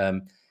Oaks.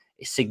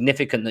 It's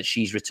significant that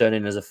she's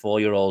returning as a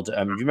 4-year-old. Do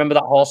you remember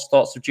that horse,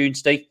 Thoughts of June,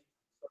 Steve?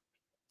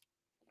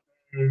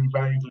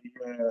 Vaguely,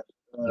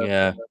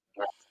 Yeah.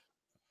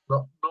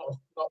 Not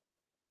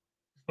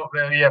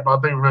there yet, but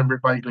I do remember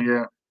it vaguely,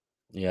 yeah.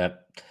 Yeah.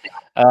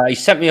 He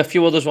sent me a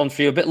few others, one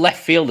for you. A bit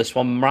left field, this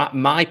one.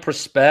 My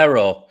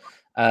Prospero.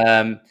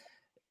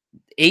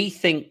 He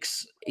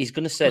thinks he's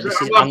going to say Was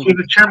this is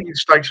the Champion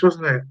Stakes,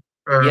 wasn't it?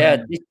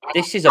 Yeah,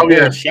 this is a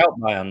bold shout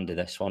by Andy,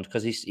 this one,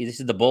 because this is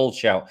the bold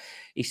shout.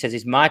 He says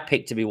it's my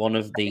pick to be one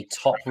of the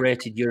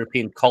top-rated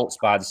European colts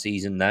by the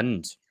season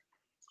ends.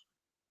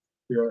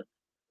 Yeah.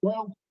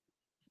 Well,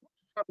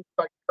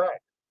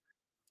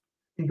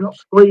 he got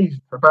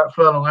squeezed about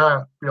furlong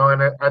out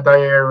behind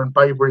Adair and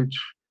Baybridge.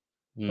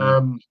 You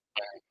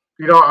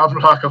know, I'm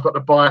like, I've got the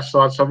bias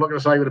side, so I'm not going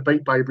to say he would have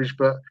beat Baybridge,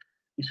 but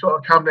he sort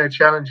of come there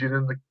challenging,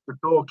 and the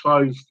door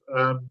closed.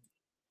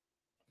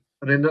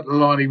 And then at the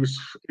line, he was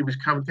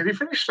coming. Did he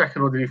finish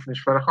second or did he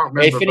finish third? I can't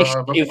remember.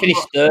 He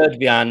finished third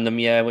behind them.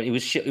 Yeah, he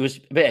was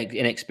a bit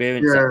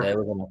inexperienced out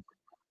there, wasn't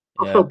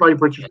he? I thought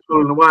Baybridge was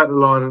pulling away at the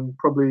line and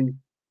probably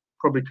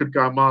could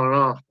go a mile and a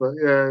half. But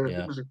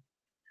it was a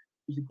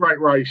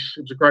great race.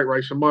 It was a great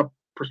race, and my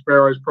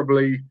Prospero was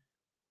probably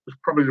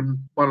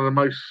one of the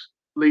most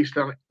least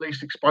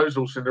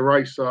exposals in the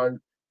race. So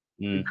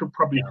you could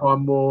probably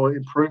find more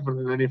improvement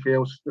than anything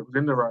else that was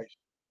in the race.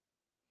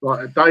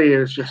 Like, a day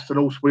here is just an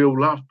horse we all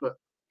love, but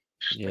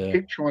they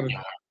keep trying to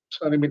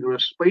turn him into a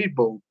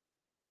speedball.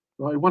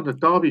 Like, he won the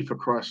Derby, for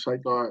Christ's sake.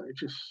 Like, it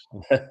just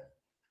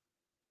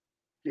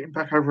getting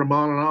back over a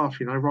mile and a half,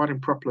 riding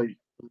properly.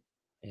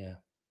 Yeah.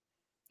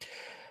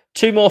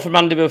 Two more from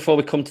Andy before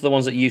we come to the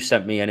ones that you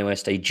sent me anyway,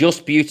 Steve.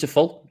 Just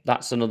Beautiful.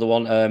 That's another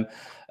one.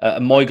 A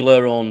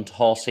Moigler-owned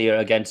horse here.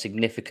 Again,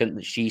 significant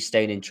that she's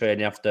staying in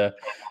training after,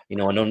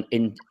 an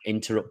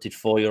uninterrupted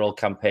 4-year-old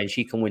campaign.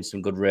 She can win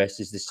some good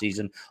races this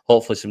season.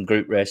 Hopefully some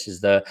group races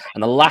there.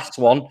 And the last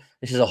one,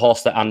 this is a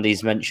horse that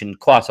Andy's mentioned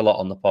quite a lot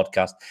on the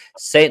podcast.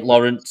 St.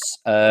 Lawrence.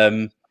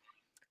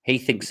 He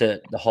thinks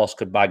that the horse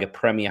could bag a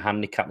premier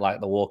handicap like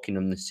the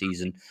Wokingham this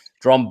season.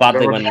 Drawn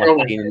badly when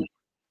last seen.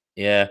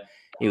 Yeah.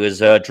 He was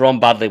drawn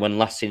badly when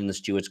last seen in the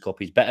Stewards Cup.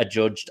 He's better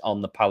judged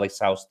on the Palace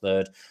House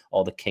 3rd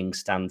or the King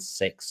Stand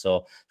 6th.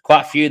 So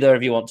quite a few there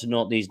if you want to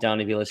note these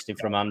down if you're listening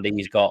from Andy.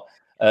 He's got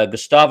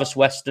Gustavus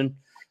Western,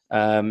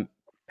 who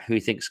he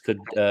thinks could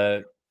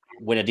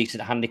win a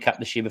decent handicap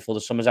this year before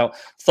the summer's out.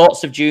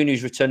 Thoughts of June,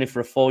 who's returning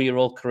for a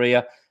 4-year-old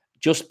career.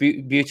 Just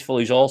Beautiful,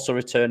 who's also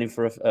returning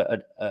for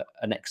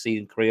a next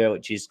season career,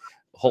 which is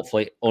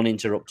hopefully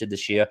uninterrupted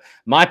this year.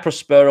 My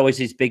Prospero is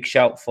his big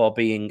shout for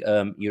being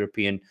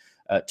European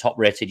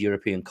top-rated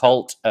European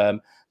colt.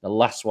 The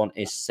last one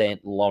is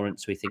St.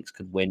 Lawrence, who he thinks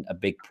could win a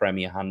big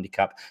Premier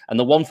handicap. And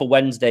the one for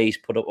Wednesday he's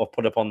put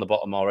up on the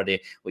bottom already,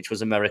 which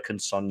was American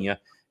Sonia.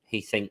 He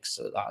thinks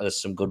that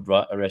there's some good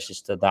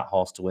races to that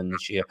horse to win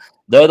this year.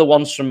 They're the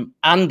ones from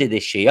Andy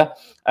this year.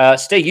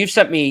 Steve, you've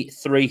sent me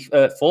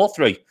 4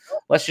 through.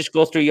 Let's just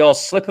go through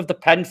yours. Slip of the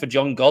pen for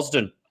John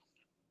Gosden.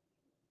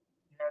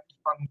 Yeah,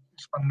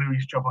 it's fun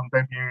Louis' job on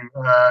debut.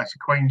 It's a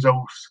Queen's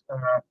horse.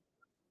 A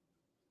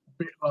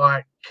bit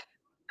like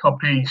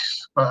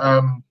Copies, but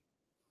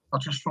I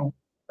just thought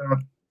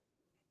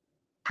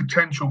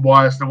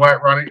potential-wise, the way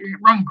it ran, it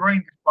run green,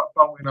 it's quite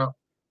bolting up.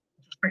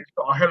 I just think it's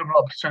got a hell of a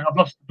lot of potential. I've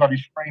lost the bloody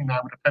screen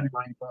now with the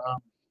pedigree, but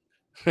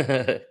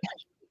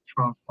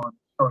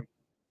sorry.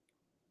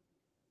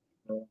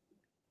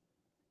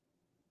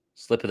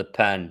 Slip of the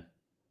pen.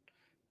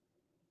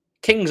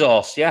 King's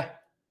horse, yeah.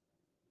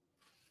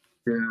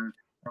 Yeah.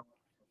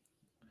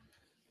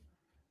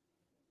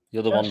 The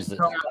other ones that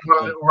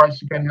a little race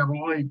again the other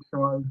week,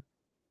 so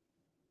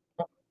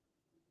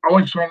I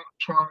always try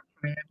for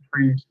the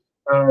entries.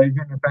 He's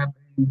in the Dante,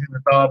 he's in the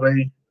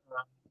Derby.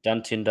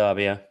 Dante and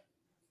Derby, yeah.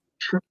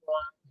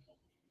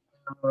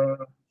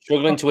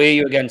 Struggling to hear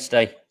you again,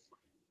 Stay. Can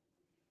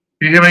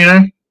you hear me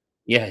now?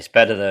 Yeah, it's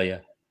better there, yeah.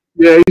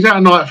 Yeah, he's at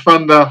a Night of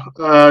Thunder.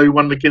 He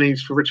won the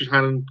Guineas for Richard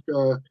Hannon. I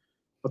don't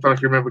know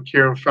if you remember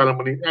Kieran Fallon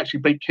when he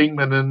actually beat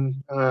Kingman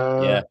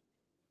and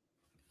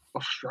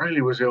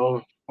Australia, was it,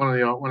 or one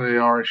of the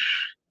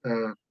Irish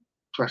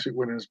classic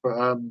winners.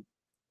 But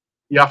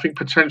yeah, I think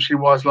potentially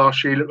wise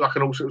last year, he looked like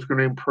an horse that was going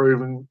to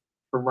improve and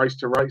from race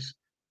to race.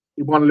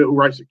 he won a little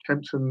race at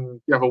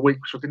Kempton the other week,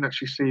 which I didn't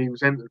actually see he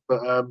was entered.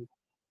 But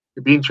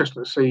it'd be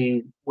interesting to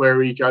see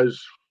where he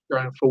goes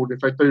going forward. If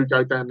they do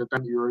go down the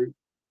Dante route,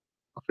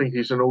 I think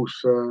he's an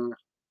horse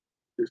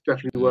it's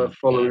definitely worth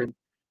following.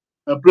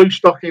 Blue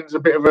Stocking's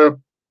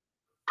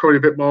probably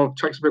a bit more,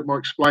 takes a bit more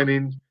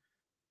explaining.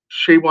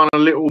 She won a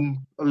little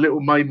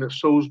maiden at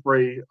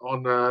Salisbury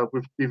on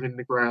with Giving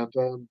the Ground.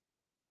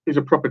 He's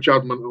a proper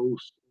judgment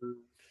horse.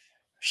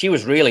 She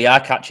was really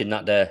eye-catching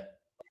that day.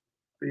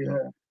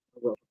 Yeah.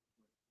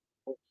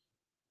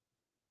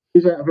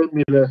 He's out of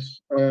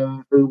Emulous,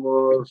 who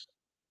was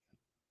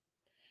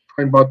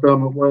trained by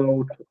Dermot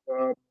Weld.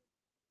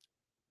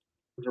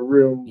 Was a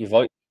real.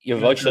 Your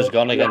voice has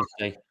gone again,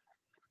 Steve.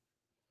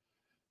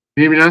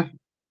 You hear me now?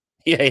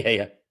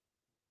 Yeah.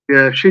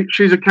 Yeah,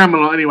 she's a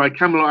Camelot anyway.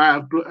 Camelot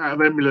out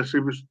of Emulous,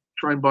 who was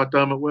trained by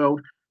Dermot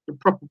Weld. The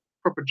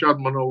proper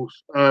judgment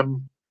horse.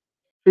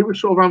 He was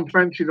sort of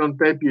unfancied on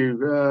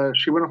debut.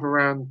 She went off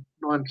around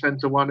 9-10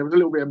 to 1. There was a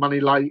little bit of money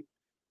late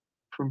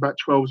from about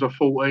 12s or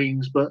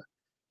 14s, but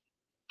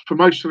for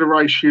most of the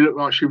race, she looked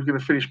like she was going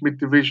to finish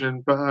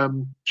mid-division. But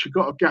she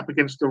got a gap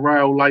against the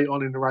rail late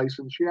on in the race,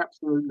 and she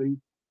absolutely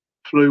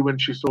flew when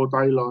she saw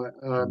daylight.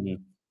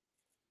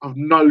 I've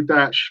no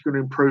doubt she's going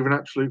to improve an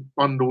absolute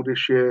bundle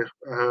this year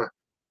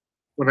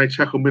when they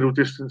tackle middle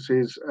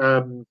distances.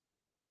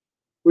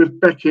 With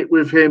Beckett,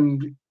 with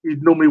him,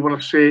 you'd normally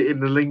want to see it in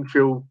the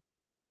Lingfield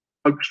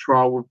Oaks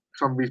trial with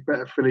some of his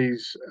better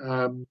fillies.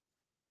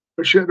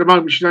 But at the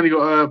moment, she's only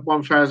got a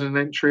 1,000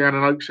 entry and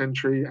an Oaks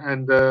entry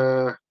and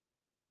an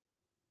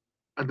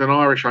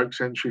Irish Oaks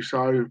entry.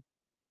 So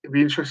it'd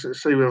be interesting to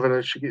see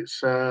whether she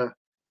gets a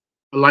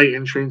late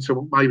entry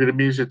into maybe the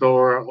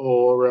Musidora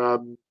or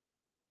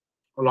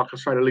like I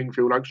say, the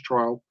Lingfield Oaks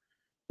trial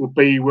would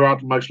be where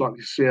I'd most likely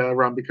to see her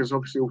run, because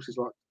obviously horses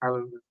like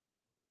Alan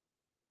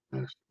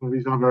and some of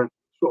these other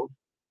sort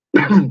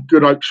of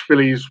good Oaks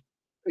fillies,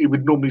 he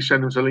would normally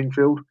send them to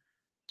Lingfield.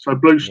 So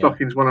Blue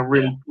Stocking's one I'm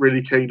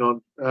really keen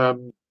on.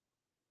 The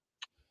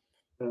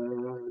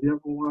other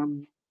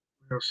one,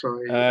 I'll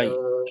say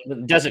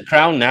Desert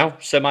Crown now,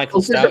 Sir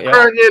Michael Stout.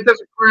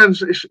 Desert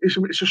Crown's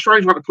it's a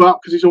strange one to put up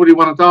because he's already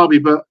won a Derby,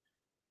 but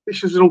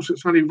this is an horse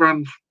that's only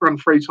run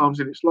 3 times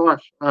in its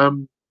life.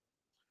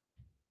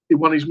 He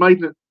won his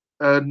maiden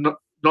at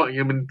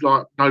Nottingham in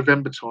like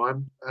November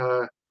time.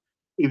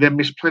 He then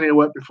missed plenty of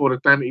work before the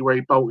Dante where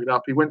he bolted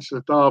up. He went to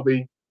the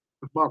Derby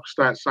with Michael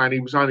Stout saying he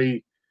was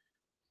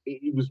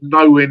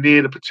nowhere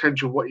near the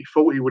potential of what he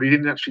thought he would. He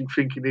didn't actually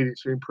think he needed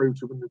to improve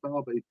to win the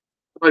Derby.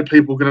 I know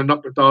people are going to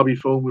knock the Derby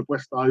form with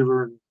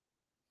Westover and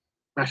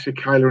Massive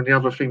Kayla and the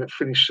other thing that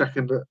finished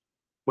second at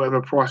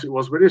whatever price it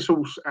was, but this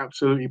horse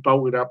absolutely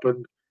bolted up,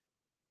 and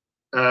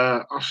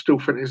I still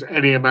think there's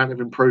any amount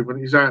of improvement.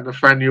 He's out in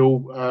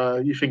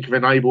Nathaniel. You think of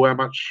Enable, how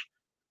much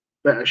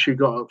better she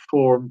got at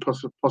 4 and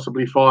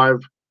possibly 5.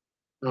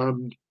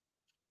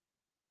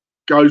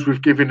 Goes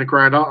with Giving the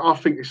Ground. I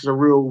think this is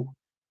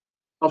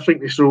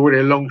already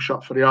a long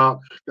shot for the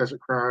Arc Desert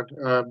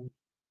Crown.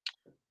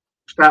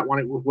 Stout won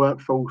it with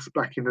Workforce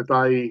back in the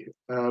day,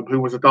 who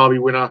was a Derby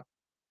winner,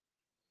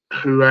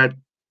 who had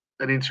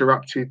an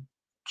interrupted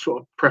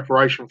sort of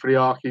preparation for the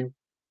Arc.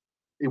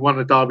 He won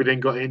the Derby, then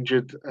got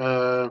injured,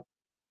 and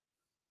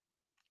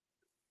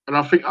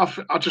I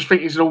just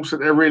think he's an horse that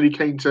they're really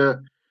keen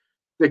to.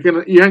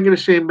 You ain't gonna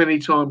see him many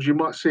times. You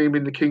might see him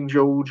in the King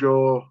George,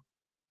 or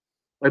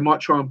they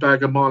might try and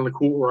bag a 1.25 mile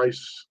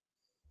race,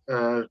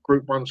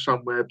 Group 1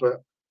 somewhere.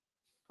 But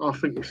I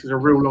think this is a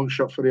real long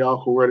shot for the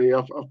Arc already.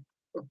 I've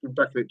been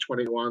backing it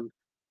 21.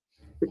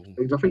 I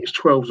think it's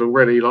 12s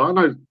already. Like, I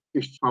know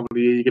this time of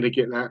the year you're going to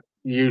get that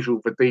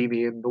usual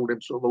Verdini and all them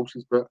sort of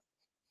horses, but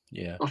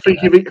I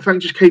think if they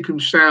just keep him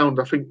sound,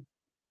 I think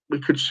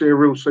we could see a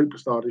real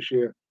superstar this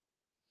year.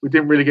 We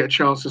didn't really get a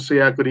chance to see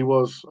how good he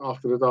was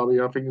after the Derby.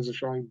 I think it's a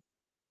shame.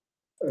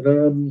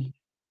 And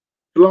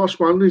the last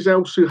one is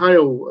El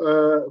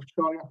Suhail of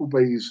Charlie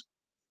Appleby's.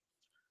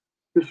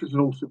 This is an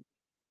horse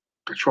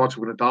that tried to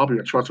win a Derby.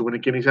 I tried to win a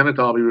Guineas and a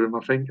Derby with him, I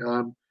think.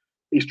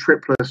 He's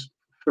tripless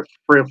for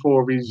 3 or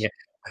 4 of his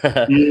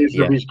years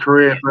of his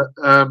career,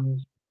 but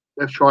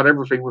they've tried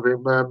everything with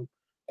him.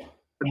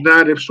 And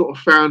now they've sort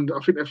of found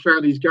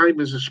his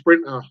game as a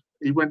sprinter.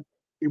 He ran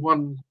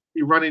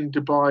in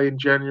Dubai in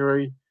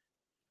January,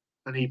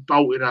 and he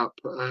bolted up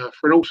for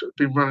an horse that's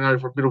been running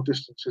over middle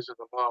distances in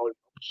a mile.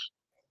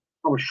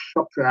 I was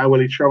shocked at how well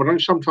he travelled. I know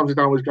sometimes he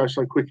don't always go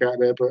so quick out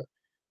there, but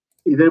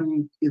he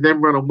then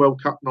ran on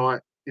World Cup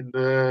night in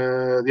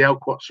the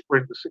Alquat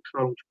sprint, the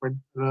 6-furlong sprint.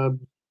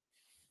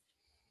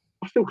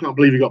 I still can't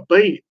believe he got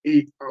beat.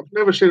 I've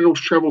never seen an horse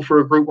travel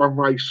for a Group 1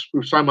 race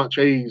with so much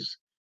ease.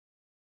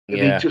 And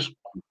he just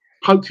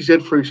poked his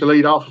head through to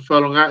lead half a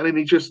furlong out, and then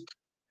he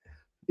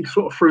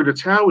sort of threw the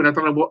towel in. I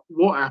don't know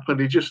what happened.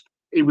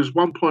 He was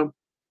 1.10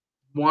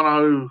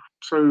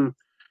 to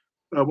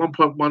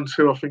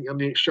 1.12, I think, on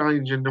the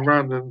exchange in the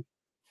run. And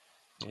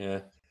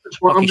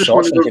I'm just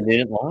wondering.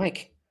 Didn't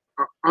like.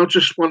 I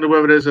just wonder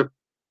whether there's a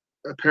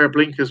pair of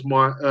blinkers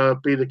might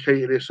be the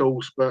key to this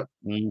horse, but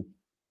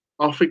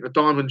I think the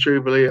Diamond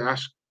Jubilee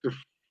at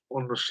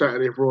on the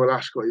Saturday of Royal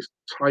Ascot is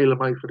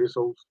tailor-made for this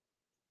horse.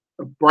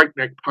 A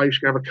breakneck pace.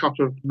 You have a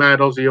couple of mad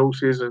Aussie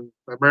horses and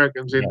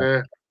Americans in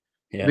there.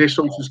 Yeah. And this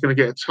horse is going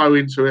to get a toe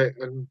into it.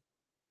 And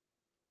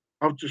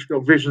I've just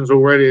got visions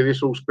already of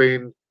this horse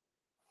being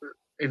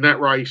in that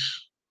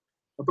race.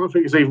 I don't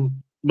think it's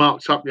even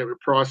marked up yet with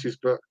prices,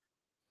 but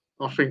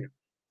I think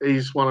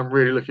he's one I'm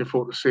really looking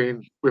forward to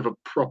seeing with a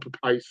proper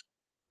pace.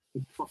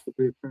 And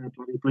possibly a pair of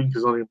bloody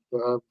blinkers on him.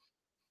 But,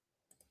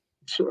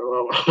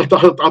 I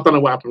don't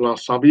know what happened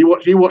last time. But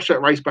you watched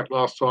that race back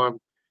last time.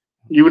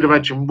 You would have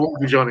had your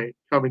mortgage on it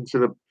coming to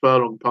the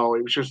furlong pole.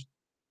 It was just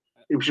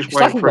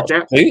waiting for a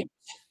gap.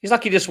 He's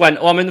like he just went,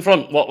 "Oh, I'm in the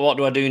front. What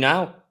do I do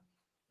now?"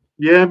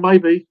 Yeah,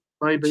 maybe.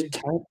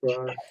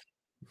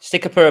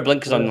 Stick a pair of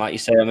blinkers on, like you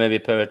say, or maybe a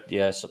pair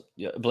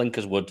of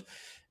blinkers would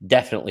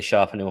definitely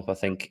sharpen him up, I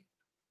think.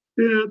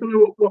 Yeah, I don't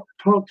know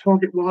what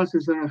target wise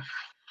is there.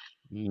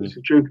 It's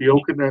a Duke of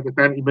York in there, the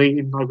Dante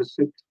Meeting over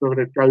 6, whether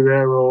they'd go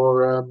there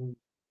or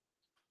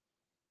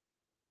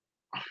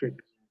I think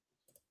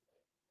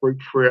Group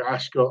 3 at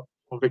Ascot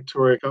on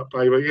Victoria Cup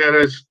Day. But yeah,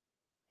 there's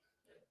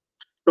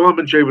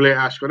Diamond Jubilee at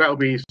Ascot. That'll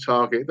be his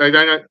target. They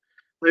know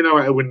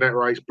how to win that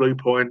race. Blue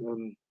Point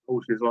and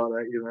horses like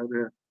that. You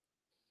know,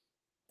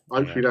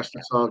 hopefully that's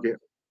the target.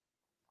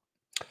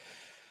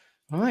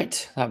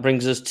 Right, that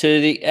brings us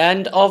to the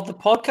end of the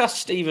podcast,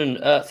 Stephen.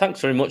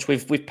 Thanks very much.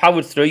 We've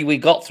powered through. We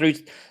got through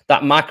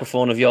that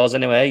microphone of yours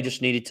anyway. You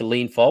just needed to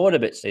lean forward a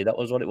bit. See, that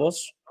was what it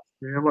was.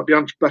 Yeah, I'm like the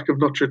Hunchback of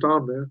Notre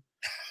Dame there.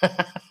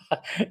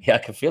 Yeah, I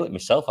can feel it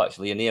myself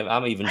actually, and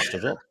I'm even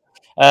stood up.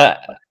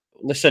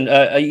 Listen,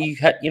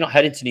 you're not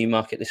heading to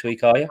Newmarket this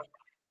week, are you?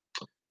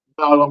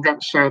 No, I'm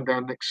going to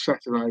Sandown next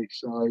Saturday.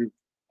 So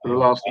for the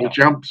last of the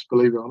jumps,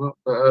 believe it or not.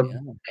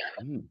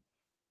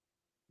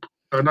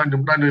 But, no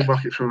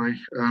Newmarket for me.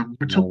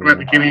 We're talking about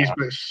the Guineas,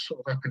 but it's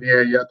sort of up in the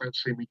air. Yeah, I don't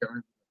see me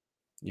going.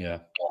 Yeah,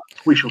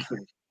 we shall see.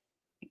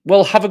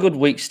 Well, have a good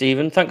week,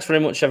 Stephen. Thanks very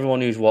much,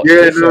 everyone who's watched.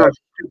 Yeah, it's good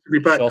to be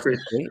back,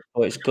 Chris.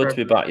 It's good to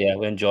be back. Yeah,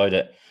 we enjoyed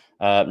it.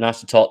 Nice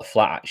to talk the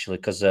flat actually,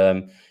 because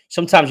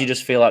sometimes you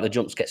just feel like the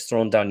jumps gets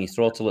thrown down your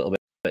throat a little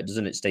bit,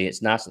 doesn't it, Steve?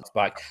 It's nice. It's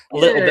back a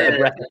little bit of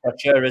breath of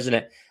fresh air, isn't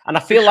it? And I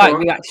feel like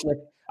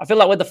I feel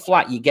like with the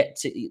flat, you get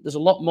to. There's a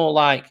lot more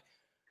like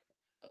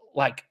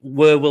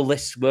where will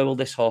this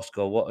horse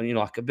go? What,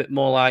 like a bit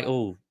more like,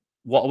 oh,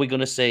 what are we going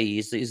to see?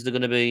 Is there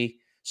going to be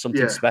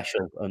something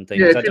special and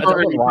things? Yeah,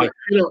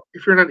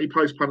 if you're an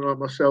anti-post punter like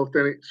myself,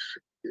 then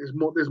there's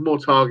more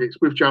targets.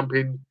 With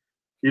jumping,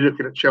 you're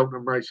looking at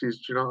Cheltenham races.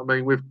 Do you know what I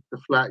mean? With the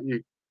flat,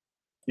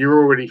 you're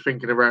already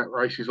thinking about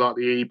races like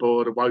the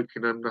Ebor, the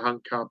Wokingham, the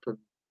Hunt Cup, and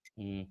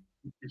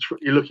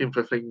you're looking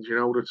for things,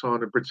 all the time.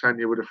 The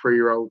Britannia with the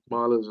 3-year-old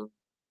milers, and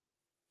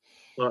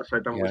like I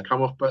say, don't always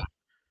come off, but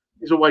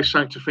there's always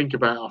something to think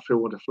about. I feel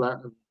with the flat,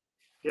 and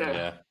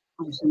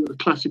obviously the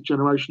classic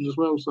generations as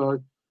well.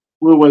 So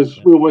we always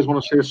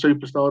want to see a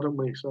superstar, don't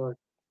we? So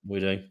we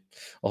do.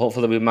 Well,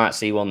 hopefully we might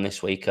see one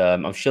this week.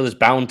 I'm sure there's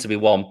bound to be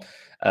one.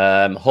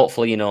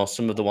 Hopefully,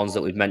 some of the ones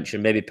that we've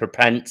mentioned, maybe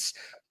Prepence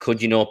could,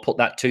 put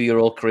that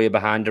 2-year-old career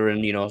behind her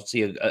and,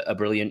 see a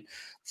brilliant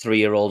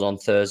 3-year-old on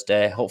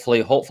Thursday.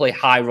 Hopefully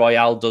High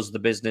Royale does the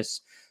business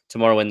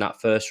tomorrow in that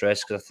first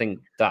race, because I think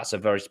that's a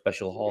very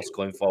special horse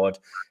going forward.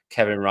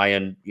 Kevin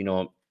Ryan,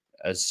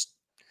 has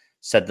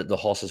said that the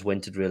horse has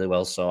wintered really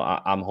well, so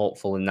I'm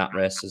hopeful in that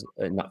race,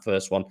 in that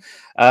first one.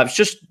 It's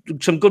just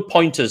some good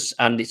pointers,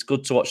 and it's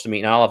good to watch the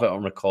meeting. I'll have it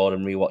on record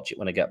and rewatch it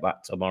when I get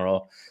back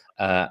tomorrow,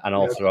 and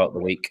all throughout the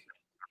week.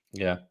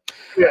 Yeah.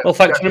 Well,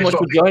 thanks very much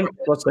for joining.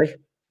 What are you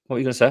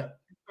going to say?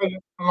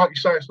 Like you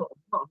say, it's not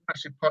a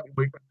massive punting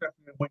week, but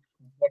definitely a week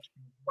for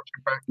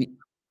watching back.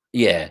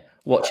 Yeah,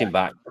 watching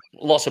back.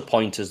 Lots of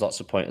pointers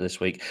this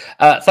week.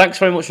 Thanks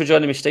very much for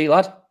joining me, Steve,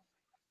 lad.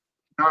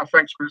 No,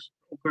 thanks, Chris.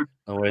 All good.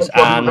 No worries.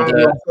 And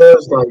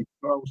Thursday.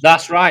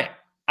 That's right.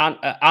 And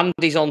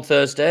Andy's on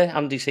Thursday.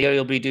 Andy's here.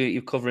 He'll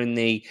be covering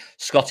the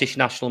Scottish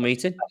national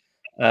meeting,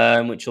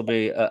 which will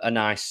be a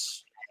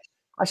nice.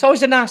 It's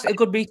always a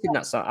good meeting.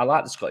 I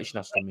like the Scottish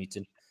national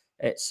meeting.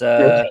 It's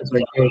it's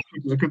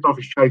a good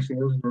office chasing,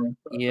 isn't it?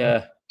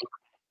 Yeah.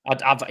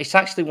 It's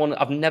actually one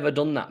I've never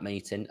done that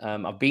meeting.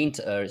 I've been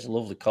to her. It's a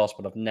lovely course,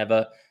 but I've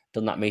never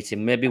done that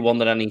meeting. Maybe one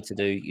that I need to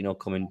do,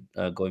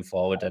 going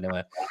forward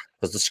anyway.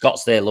 Because the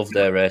Scots, they love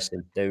their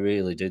racing. They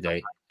really do.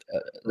 They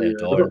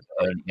adore it.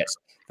 It gets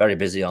very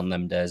busy on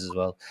them days as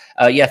well.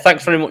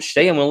 Thanks very much,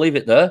 Steve, and we'll leave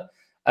it there.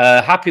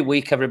 Happy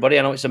week, everybody.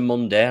 I know it's a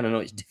Monday, and I know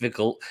it's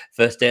difficult.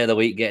 First day of the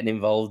week getting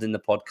involved in the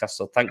podcast.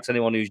 So thanks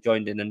anyone who's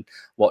joined in and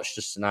watched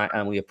us tonight,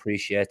 and we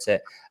appreciate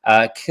it.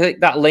 Click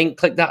that link,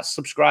 click that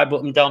subscribe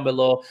button down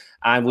below,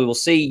 and we will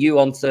see you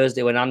on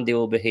Thursday when Andy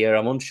will be here.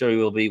 I'm unsure he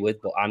will be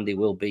but Andy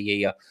will be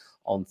here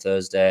on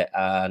Thursday.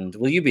 And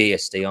will you be here,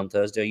 Steve, on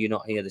Thursday? Are you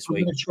not here this week?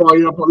 I'm going to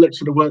try. I've got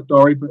lecture to work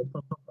diary, but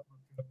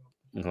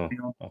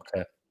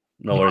okay.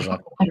 No worries. I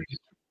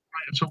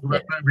talk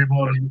about every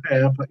morning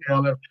there, but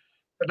the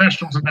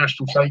nationals are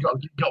national, so you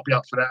got to be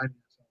up for that.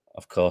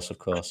 Of course.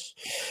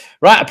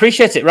 Right,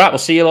 appreciate it. Right, we'll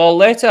see you all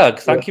later.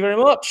 Thank you very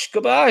much.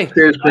 Goodbye.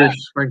 Cheers,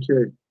 Chris. Thank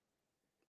you.